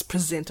 but it's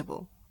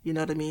presentable. You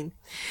know what I mean?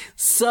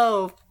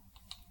 So,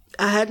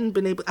 I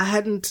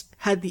hadn't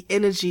had the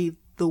energy,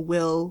 the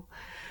will,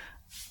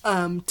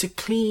 to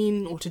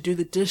clean or to do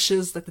the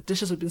dishes. Like, the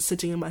dishes have been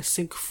sitting in my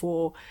sink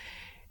for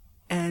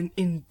an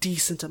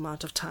indecent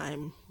amount of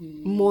time,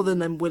 more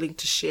than I'm willing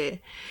to share.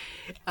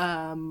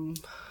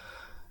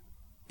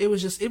 It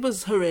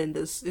was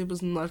horrendous. It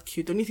was not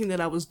cute. The only thing that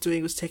I was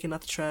doing was taking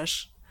out the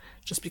trash,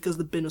 just because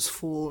the bin was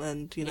full,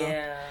 and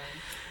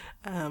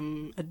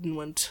I didn't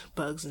want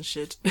bugs and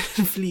shit,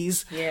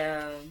 fleas.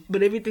 Yeah.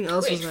 But everything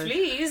else was like,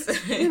 fleas.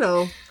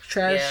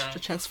 Trash,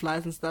 attracts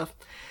flies and stuff.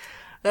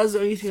 That was the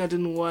only thing I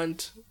didn't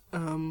want.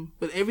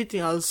 But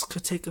everything else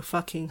could take a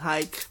fucking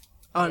hike.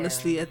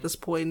 Honestly, at this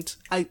point,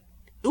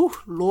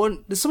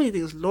 there's so many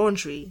things.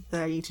 Laundry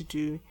that I need to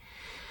do.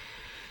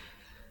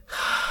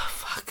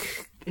 Fuck.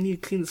 I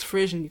need to clean this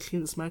fridge. I need to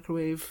clean this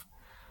microwave.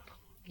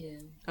 Yeah.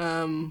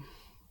 I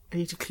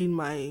need to clean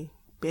my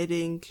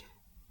bedding.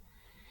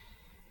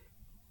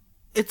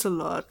 It's a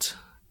lot.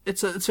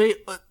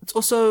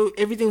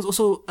 Everything's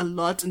also a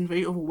lot and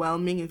very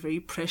overwhelming and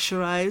very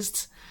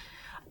pressurized.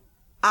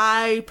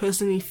 I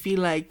personally feel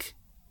like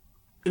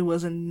it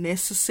wasn't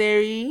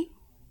necessary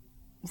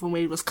from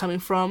where it was coming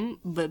from,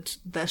 but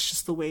that's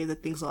just the way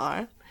that things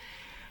are.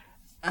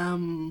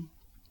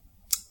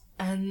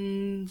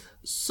 And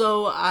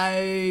so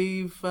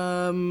I've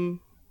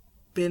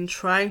been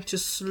trying to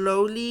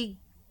slowly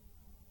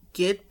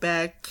get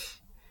back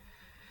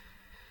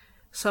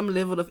some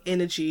level of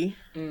energy,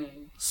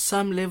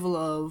 some level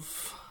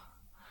of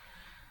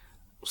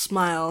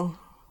smile.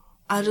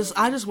 I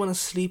just want to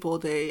sleep all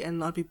day and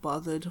not be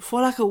bothered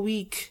for like a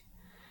week,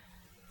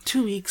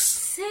 2 weeks.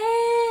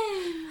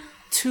 Same.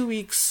 2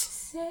 weeks.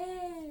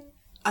 Same.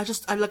 I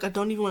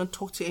don't even want to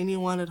talk to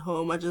anyone at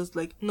home. I just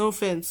like, no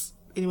offense,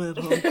 anyone at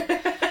home.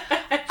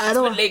 I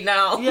don't late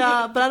now.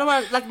 Yeah, but I don't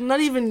want, like, not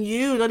even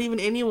you, not even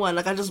anyone.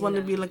 Like, I just want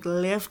to be like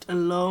left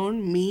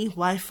alone, me,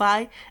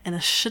 Wi-Fi, and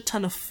a shit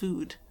ton of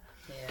food.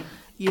 Yeah.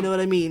 You know what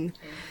I mean?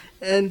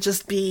 Yeah. And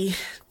just be.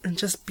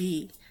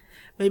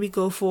 Maybe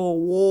go for a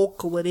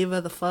walk or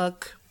whatever the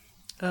fuck.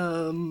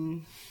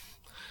 It's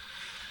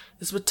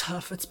been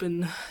tough. It's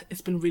been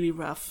really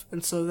rough,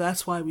 and so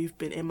that's why we've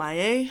been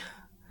MIA.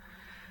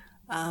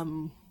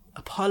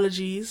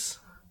 Apologies.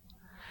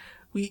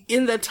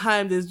 In that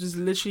time, there's just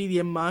literally the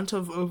amount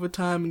of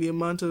overtime and the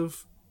amount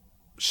of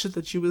shit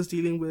that you was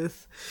dealing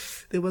with.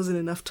 There wasn't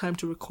enough time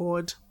to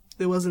record.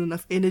 There wasn't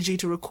enough energy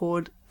to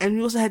record, and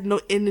we also had no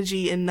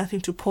energy and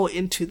nothing to pour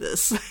into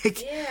this.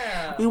 Like,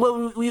 yeah.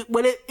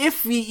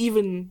 If we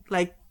even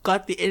like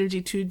got the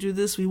energy to do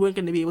this, we weren't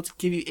going to be able to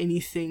give you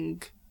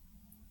anything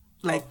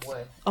like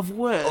of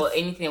worth or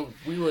anything that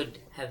we would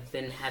have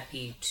been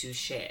happy to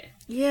share.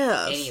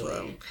 Yeah.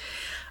 Anyway,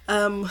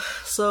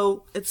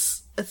 so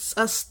it's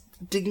us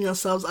digging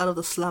ourselves out of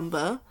the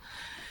slumber.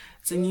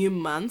 It's a new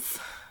month.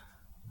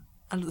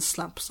 Out of the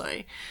slump,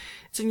 sorry.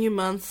 It's a new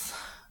month.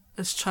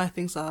 Let's try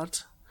things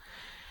out.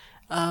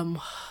 I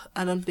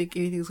don't think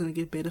anything's going to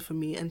get better for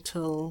me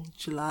until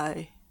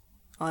July,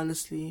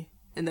 honestly.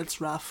 And that's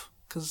rough,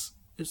 because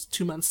it's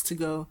 2 months to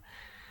go.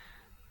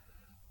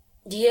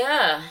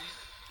 Yeah.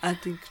 I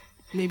think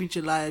maybe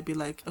July I'd be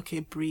like, okay,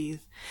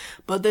 breathe.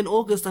 But then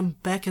August, I'm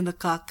back in the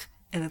cock,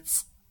 and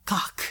it's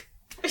cock.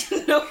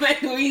 No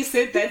matter when you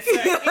said that,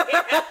 sorry.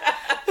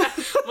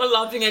 I'm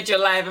laughing at your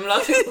live. I'm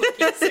laughing when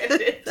you said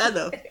it. I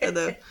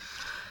know.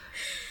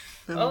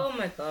 Oh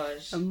my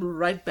gosh. I'm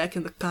right back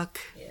in the cock.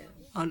 Yeah.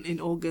 In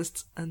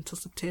August until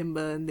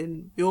September, and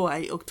then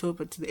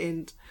October to the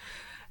end,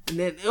 and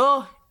then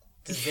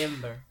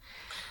December.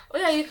 Oh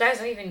yeah, you guys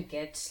don't even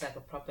get like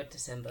a proper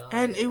December.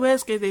 And in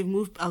Westgate, they've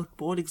moved out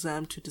board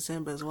exam to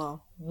December as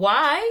well.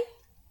 Why?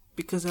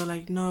 Because they're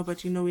like, no,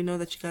 but we know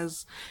that you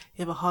guys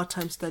have a hard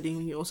time studying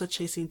when you're also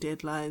chasing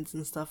deadlines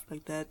and stuff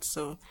like that.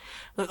 So,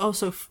 like,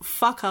 also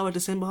fuck our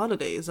December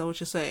holiday. Is that what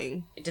you're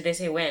saying? Did they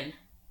say when?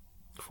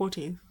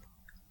 14th.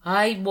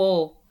 I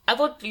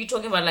thought you were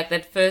talking about like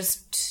that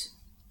first.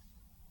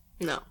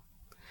 No.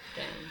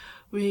 Damn.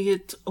 We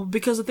get,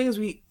 because the thing is,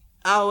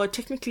 our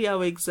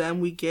exam,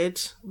 we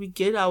get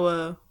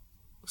our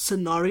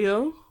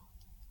scenario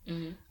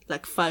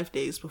like 5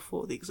 days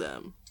before the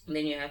exam. And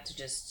then you have to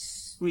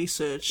just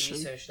research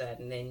that,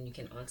 and then you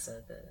can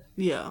answer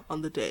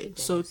on the day.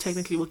 So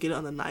technically we'll get it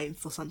on the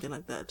 9th or something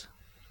like that.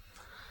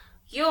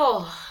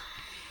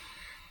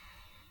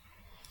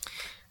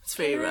 It's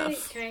very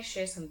rough. Can I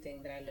share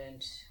something that I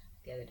learned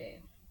the other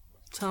day?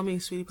 Tell me,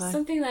 sweetie pie.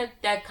 Something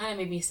that kind of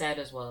made me sad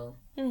as well.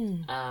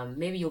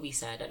 Maybe you'll be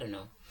sad. I don't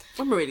know.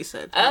 I'm already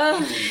sad.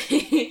 But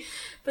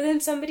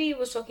then somebody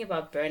was talking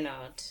about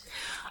burnout.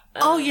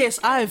 Oh yes,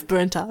 I've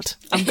burnt out.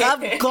 I'm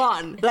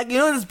gone. Like, you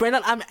know this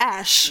burnout. I'm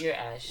ash. You're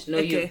ash. No,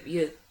 okay.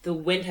 you. The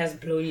wind has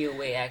blown you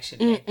away.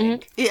 Actually, I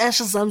think. Ash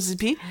is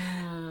Zamzipi.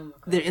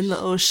 They're in the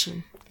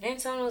ocean. Then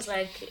someone was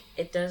like,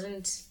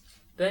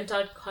 burnt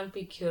out can't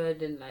be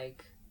cured in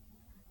like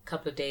a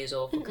couple of days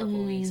or for a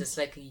couple of weeks. It's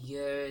like a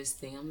year's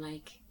thing. I'm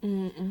like,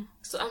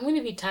 so I'm going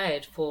to be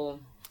tired for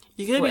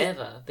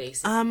forever,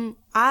 basically.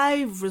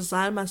 I've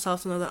resigned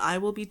myself to know that I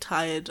will be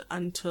tired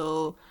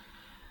until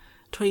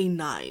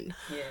 29.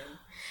 Yeah.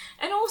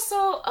 And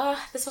also,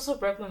 this also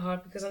broke my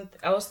heart because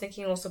I was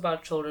thinking also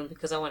about children,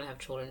 because I want to have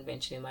children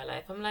eventually in my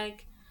life. I'm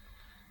like,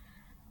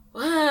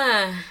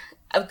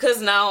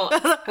 because now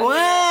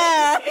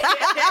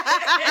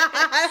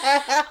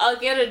I'll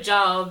get a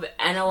job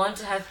and I want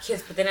to have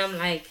kids, but then I'm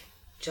like,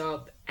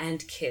 job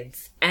and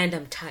kids, and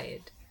I'm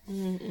tired.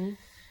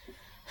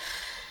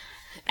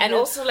 And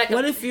also, like,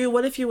 what if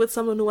you're with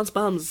someone who wants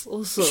bums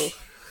also?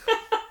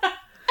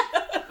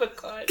 Oh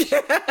gosh.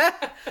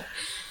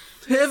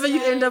 Whoever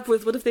you end up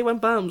with, what if they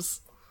want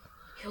bums?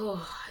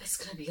 It's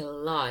gonna be a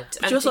lot.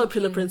 But you're also a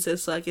pillar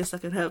princess, so I guess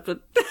that can happen.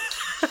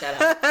 Shut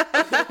up.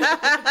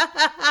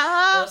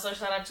 Also,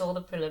 shout out to all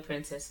the pillar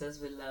princesses.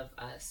 We love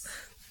us.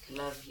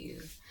 Love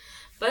you.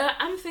 But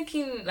I'm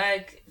thinking,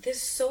 like,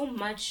 there's so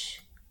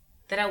much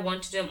that I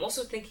want to do. I'm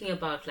also thinking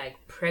about, like,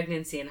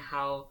 pregnancy and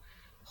how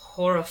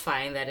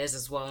horrifying that is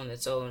as well on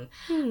its own.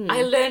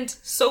 I learned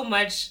so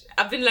much.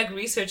 I've been, like,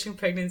 researching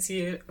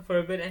pregnancy for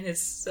a bit, and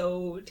it's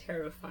so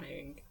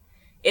terrifying.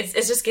 It's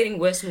just getting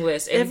worse and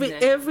worse.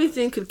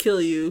 Everything could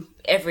kill you.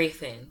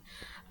 Everything.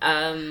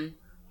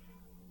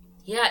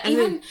 Yeah,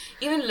 even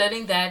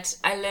learning that,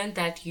 I learned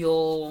that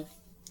your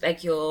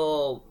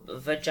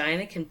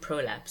vagina can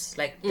prolapse.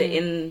 Like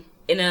in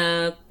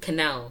a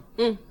canal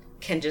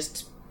can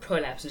just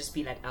prolapse and just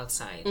be like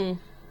outside.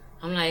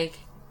 I'm like,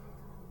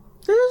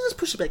 just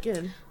push it back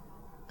in.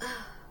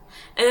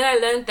 And then I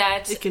learned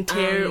that it can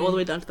tear all the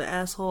way down to the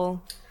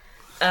asshole.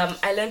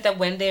 I learned that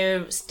when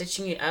they're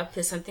stitching you up,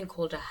 there's something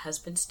called a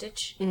husband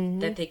stitch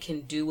that they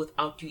can do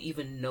without you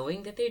even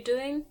knowing that they're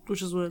doing.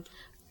 Which is what?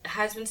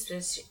 Husband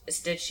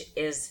stitch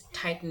is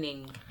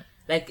tightening.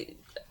 Like,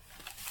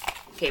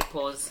 okay,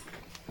 pause.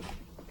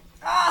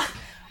 Ah,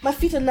 my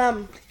feet are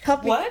numb.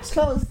 Help me. What?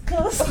 Close.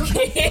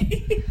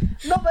 Okay.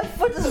 No, my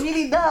foot is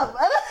really numb.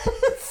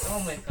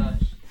 Oh my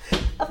gosh.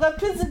 I've got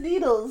pins and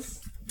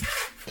needles.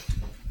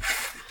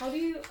 How do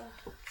you...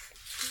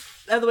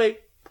 Other way.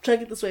 Try to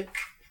get this way.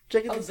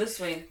 This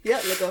way.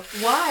 Yeah, let go.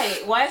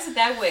 Why? Why is it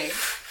that way?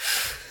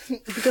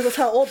 Because that's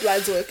how all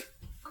blinds work.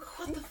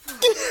 What the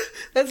fuck?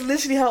 That's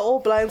literally how all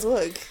blinds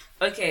work.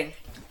 Okay.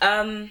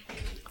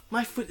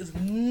 My foot is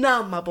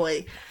numb, my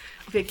boy.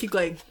 Okay, keep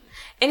going.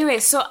 Anyway,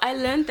 so I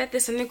learned that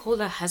there's something called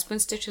a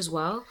husband stitch as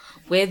well,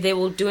 where they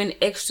will do an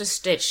extra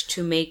stitch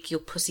to make your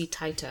pussy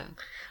tighter.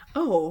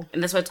 Oh.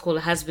 And that's why it's called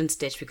a husband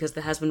stitch, because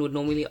the husband would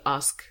normally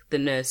ask the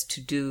nurse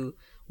to do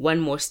one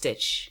more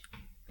stitch.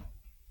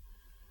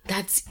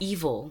 That's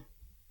evil.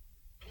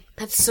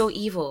 That's so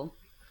evil.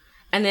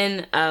 And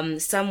then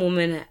some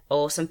women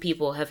or some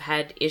people have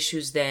had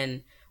issues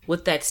then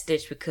with that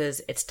stitch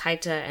because it's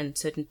tighter and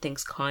certain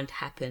things can't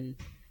happen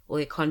or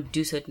they can't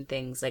do certain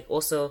things. Like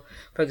also,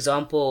 for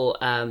example,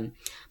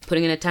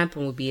 putting in a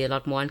tampon would be a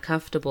lot more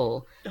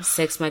uncomfortable.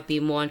 Sex might be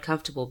more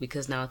uncomfortable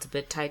because now it's a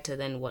bit tighter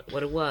than what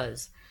it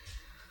was.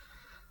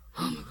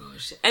 Oh my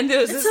gosh. And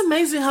it's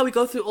amazing how we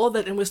go through all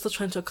that and we're still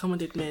trying to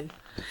accommodate men.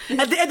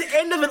 At the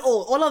end of it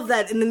all of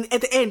that, and then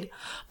at the end,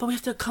 but we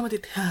have to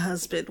accommodate her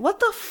husband.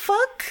 What the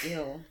fuck?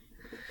 Ew.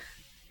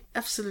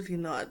 Absolutely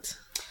not.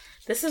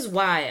 This is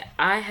why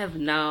I have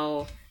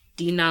now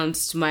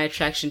denounced my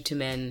attraction to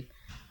men.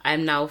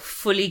 I'm now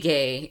fully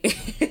gay.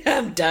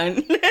 I'm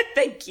done.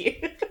 Thank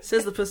you.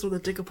 Says the person with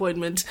a dick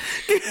appointment.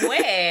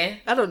 Where?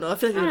 I don't know. I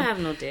feel like I don't have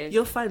no dick.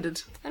 You'll find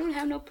it. I don't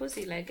have no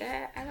pussy. Like,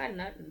 I got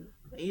nothing.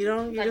 You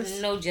don't? I got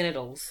no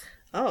genitals.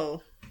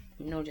 Oh.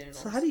 No genitals.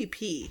 So how do you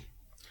pee?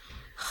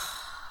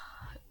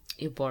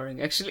 You're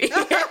boring, actually.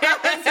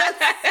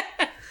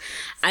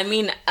 I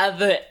mean,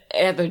 other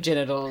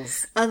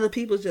genitals. Other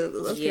people's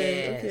genitals.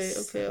 Okay,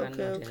 yes,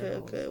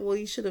 okay. Well,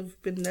 you should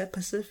have been that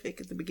Pacific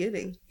at the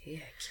beginning. Yeah.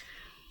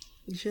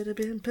 You should have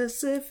been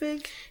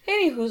Pacific.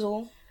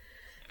 Anywho,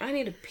 I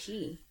need a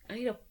pee. I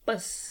need a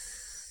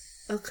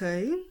bus.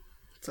 Okay.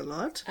 It's a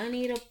lot. I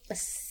need a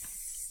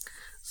bus.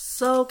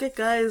 So, okay,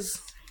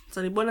 guys.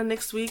 Saribona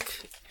next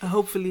week.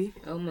 Hopefully.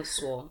 I almost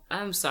swore.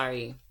 I'm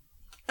sorry.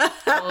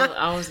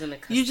 I was gonna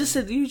cuss. You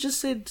just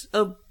said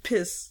a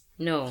piss.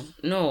 No,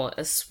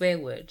 a swear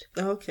word.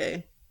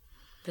 Okay.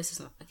 Piss is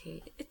not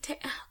okay.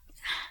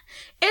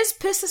 Is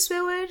piss a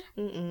swear word?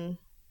 Mm-mm.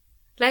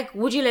 Like,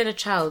 would you let a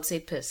child say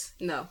piss?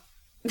 No.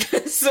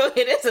 So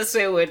it is a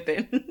swear word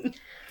then.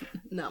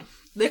 No.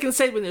 They can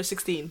say it when they're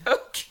 16.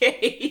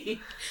 Okay.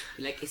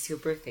 Like, it's your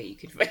birthday. You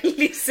could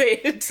finally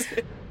say it.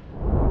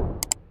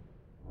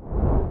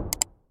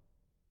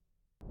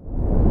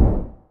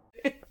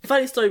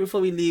 Funny story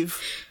before we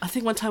leave. I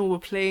think one time we were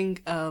playing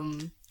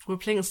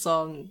a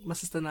song, my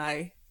sister and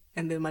I,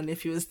 and then my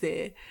nephew was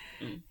there.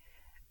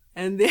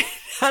 And then,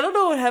 I don't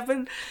know what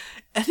happened.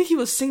 I think he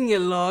was singing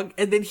along,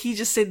 and then he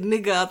just said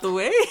nigga out the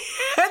way.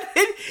 And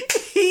then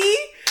he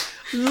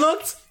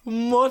looked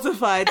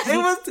mortified. We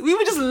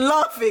were just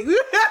laughing. We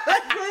were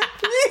like,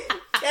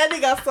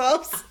 canning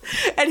ourselves.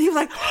 And he was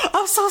like,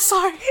 I'm so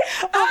sorry.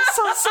 I'm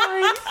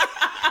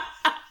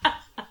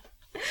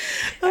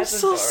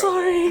so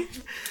sorry.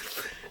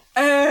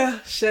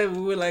 Shit,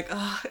 we were like,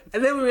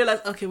 and then we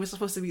realized, okay, we're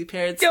supposed to be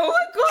parents. Oh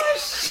my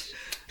gosh.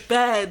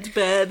 Bad,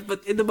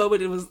 but in the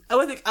moment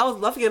I was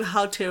laughing at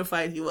how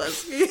terrified he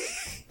was.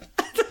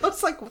 I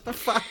was like, what the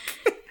fuck?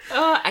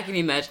 I can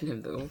imagine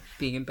him though,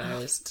 being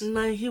embarrassed.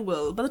 No, he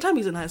will. By the time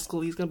he's in high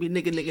school, he's gonna be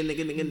nigga.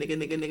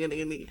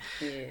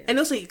 Yeah. And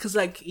also, because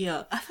I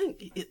think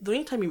the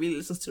only time he really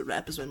listens to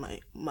rap is when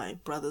my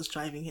brother's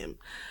driving him.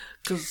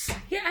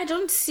 Yeah, I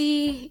don't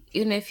see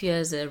your nephew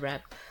as a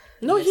rap.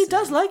 No, he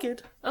does like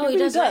it. Oh, he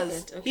does like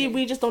it. Okay.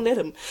 We just don't let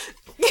him.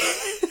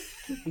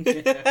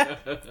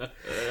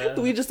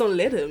 We just don't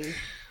let him.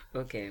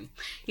 Okay.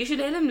 You should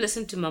let him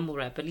listen to mumble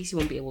rap. At least he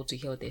won't be able to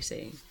hear what they're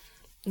saying.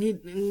 He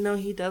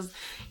does.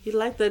 He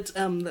liked that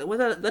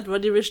that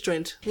Roddy Ricch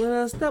joint. When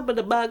I stop at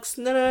the box,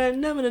 no.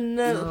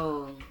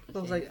 Oh, okay. I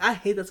was like, I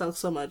hate that song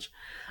so much.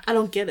 I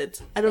don't get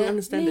it. I don't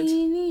understand it.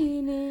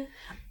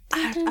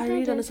 I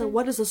really don't understand.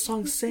 What is the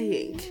song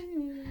saying?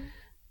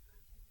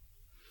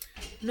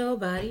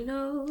 Nobody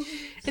knows.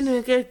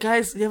 Anyway,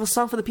 guys, you have a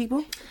song for the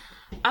people?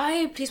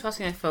 Please pass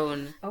me my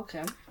phone.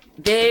 Okay.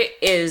 There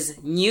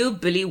is new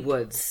Billy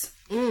Woods.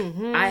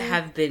 Mm-hmm. I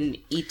have been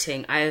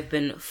eating. I have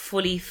been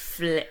fully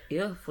fled.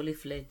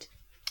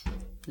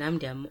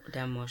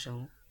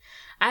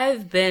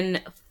 I've been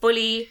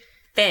fully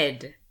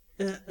fed.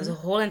 There's a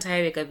whole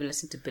entire week I've been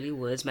listening to Billy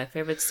Woods. My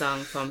favorite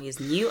song from his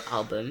new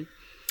album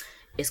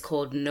is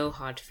called No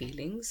Hard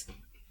Feelings.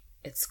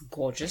 It's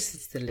gorgeous.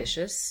 It's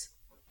delicious.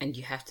 And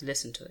you have to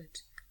listen to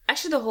it.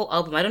 actually the whole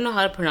album. I don't know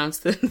how to pronounce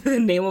the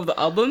name of the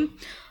album,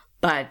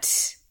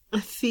 but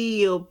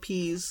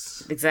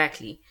Theopes.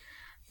 Exactly.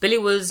 Billy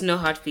Woods, No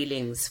Hard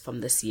Feelings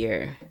from this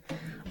year.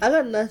 I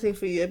got nothing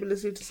for you. I've been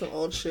listening to some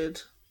old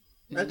shit.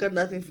 I got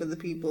nothing for the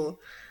people.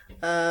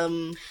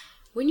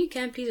 When you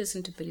can, please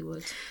listen to Billy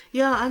Woods.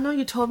 Yeah, I know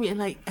you told me,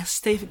 and I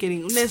stay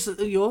forgetting.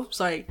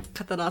 Sorry,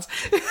 cut that out.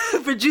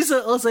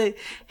 Producer also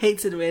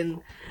hates it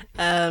when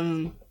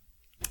I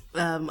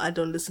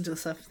don't listen to the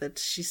stuff that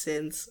she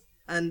sends.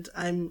 And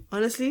I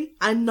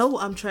know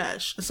I'm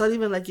trash. It's not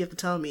even like you have to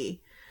tell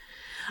me.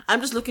 I'm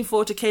just looking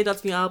forward to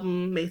K-Dot's new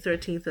album, May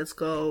 13th. Let's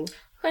go.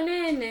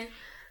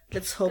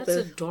 Let's hope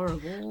That's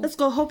adorable. Let's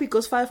go hope it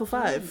goes 5 for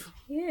 5.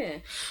 Yeah.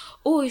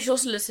 Oh, you should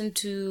also listen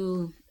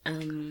to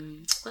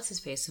what's his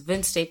face?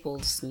 Vince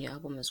Staples' new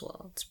album as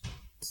well.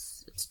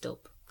 It's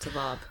dope. It's a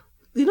vibe.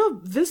 You know,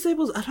 Vince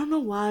Staples, I don't know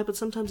why, but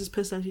sometimes his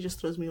personality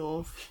just throws me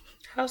off.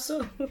 How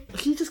so?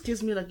 He just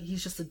gives me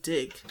he's just a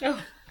dick.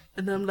 Oh.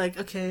 And I'm like,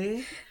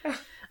 okay.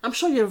 I'm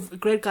sure you're a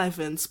great guy,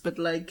 Vince, but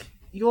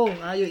your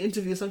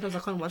interview, sometimes I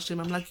can't watch them.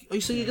 I'm like, oh,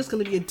 so you're just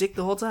gonna be a dick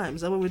the whole time?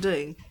 Is that what we're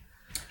doing?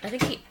 I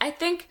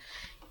think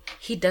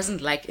he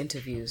doesn't like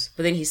interviews,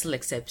 but then he still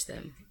accepts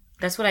them.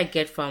 That's what I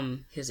get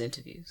from his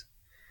interviews.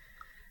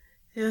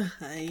 Yeah,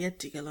 I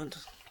yet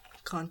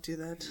can't do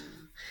that.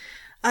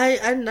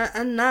 I'm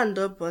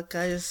Nando, but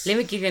guys. Let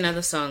me give you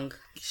another song.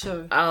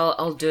 Sure.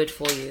 I'll do it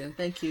for you.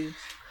 Thank you.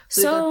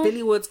 So we got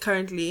Billy Woods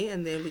currently,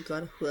 and then we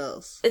got who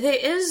else? There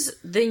is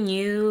the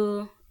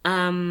new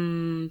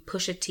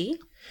Pusha T.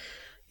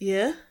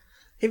 Yeah.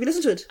 Have you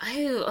listened to it?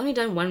 I only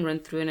done one run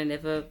through and I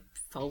never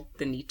felt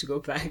the need to go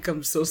back.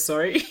 I'm so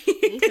sorry.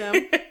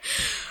 Okay.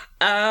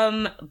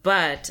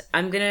 But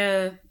I'm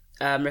gonna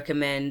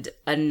recommend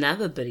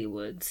another Billy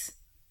Woods.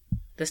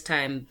 This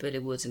time Billy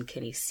Woods and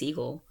Kenny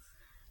Siegel.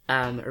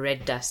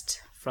 Red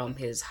Dust from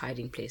his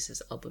Hiding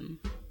Places album.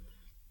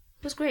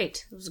 It was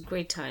great. It was a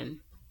great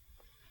time.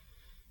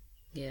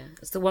 Yeah.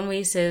 It's the one where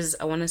he says,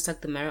 I want to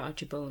suck the marrow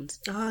out your bones.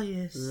 Ah,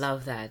 yes.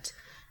 Love that.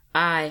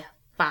 I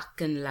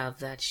fucking love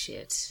that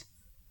shit.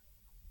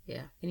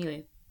 Yeah.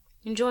 Anyway,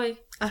 enjoy.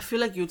 I feel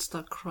like you'd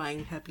start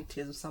crying happy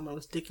tears if someone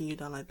was taking you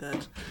down like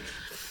that.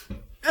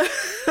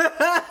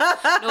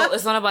 No,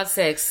 it's not about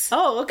sex.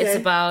 Oh, okay.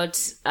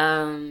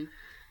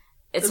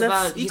 It's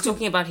about he's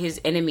talking about his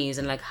enemies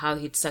and how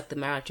he'd suck the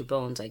marrow out your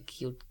bones.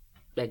 He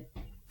would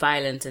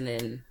violent and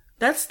then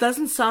that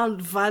doesn't sound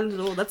violent at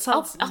all. That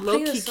sounds low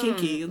key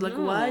kinky.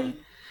 No.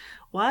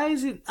 Why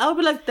is it? I'll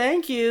be like,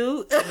 thank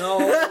you.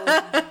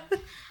 No.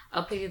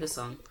 I'll play you the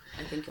song.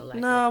 I think you'll like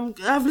it. No,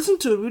 I've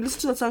listened to it. We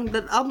listened to that song.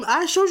 That album.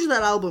 I showed you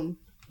that album.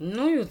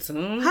 No, you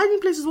didn't.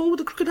 Hiding Places, one with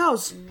the crooked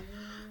house.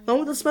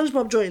 One with the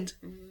SpongeBob joint.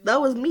 That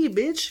was me,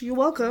 bitch. You're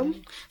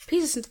welcome.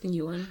 Please listen to the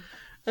new one.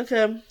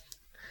 Okay.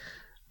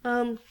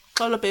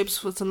 Call up,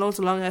 babes. It's a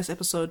long ass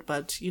episode,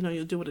 but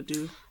you'll do what it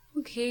do.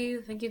 Okay,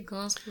 thank you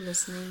guys for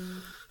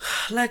listening.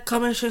 Like,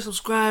 comment, share,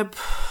 subscribe.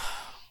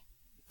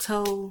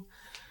 Tell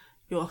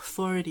your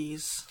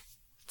authorities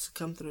to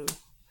come through.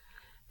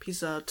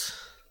 Peace out.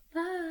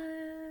 Bye.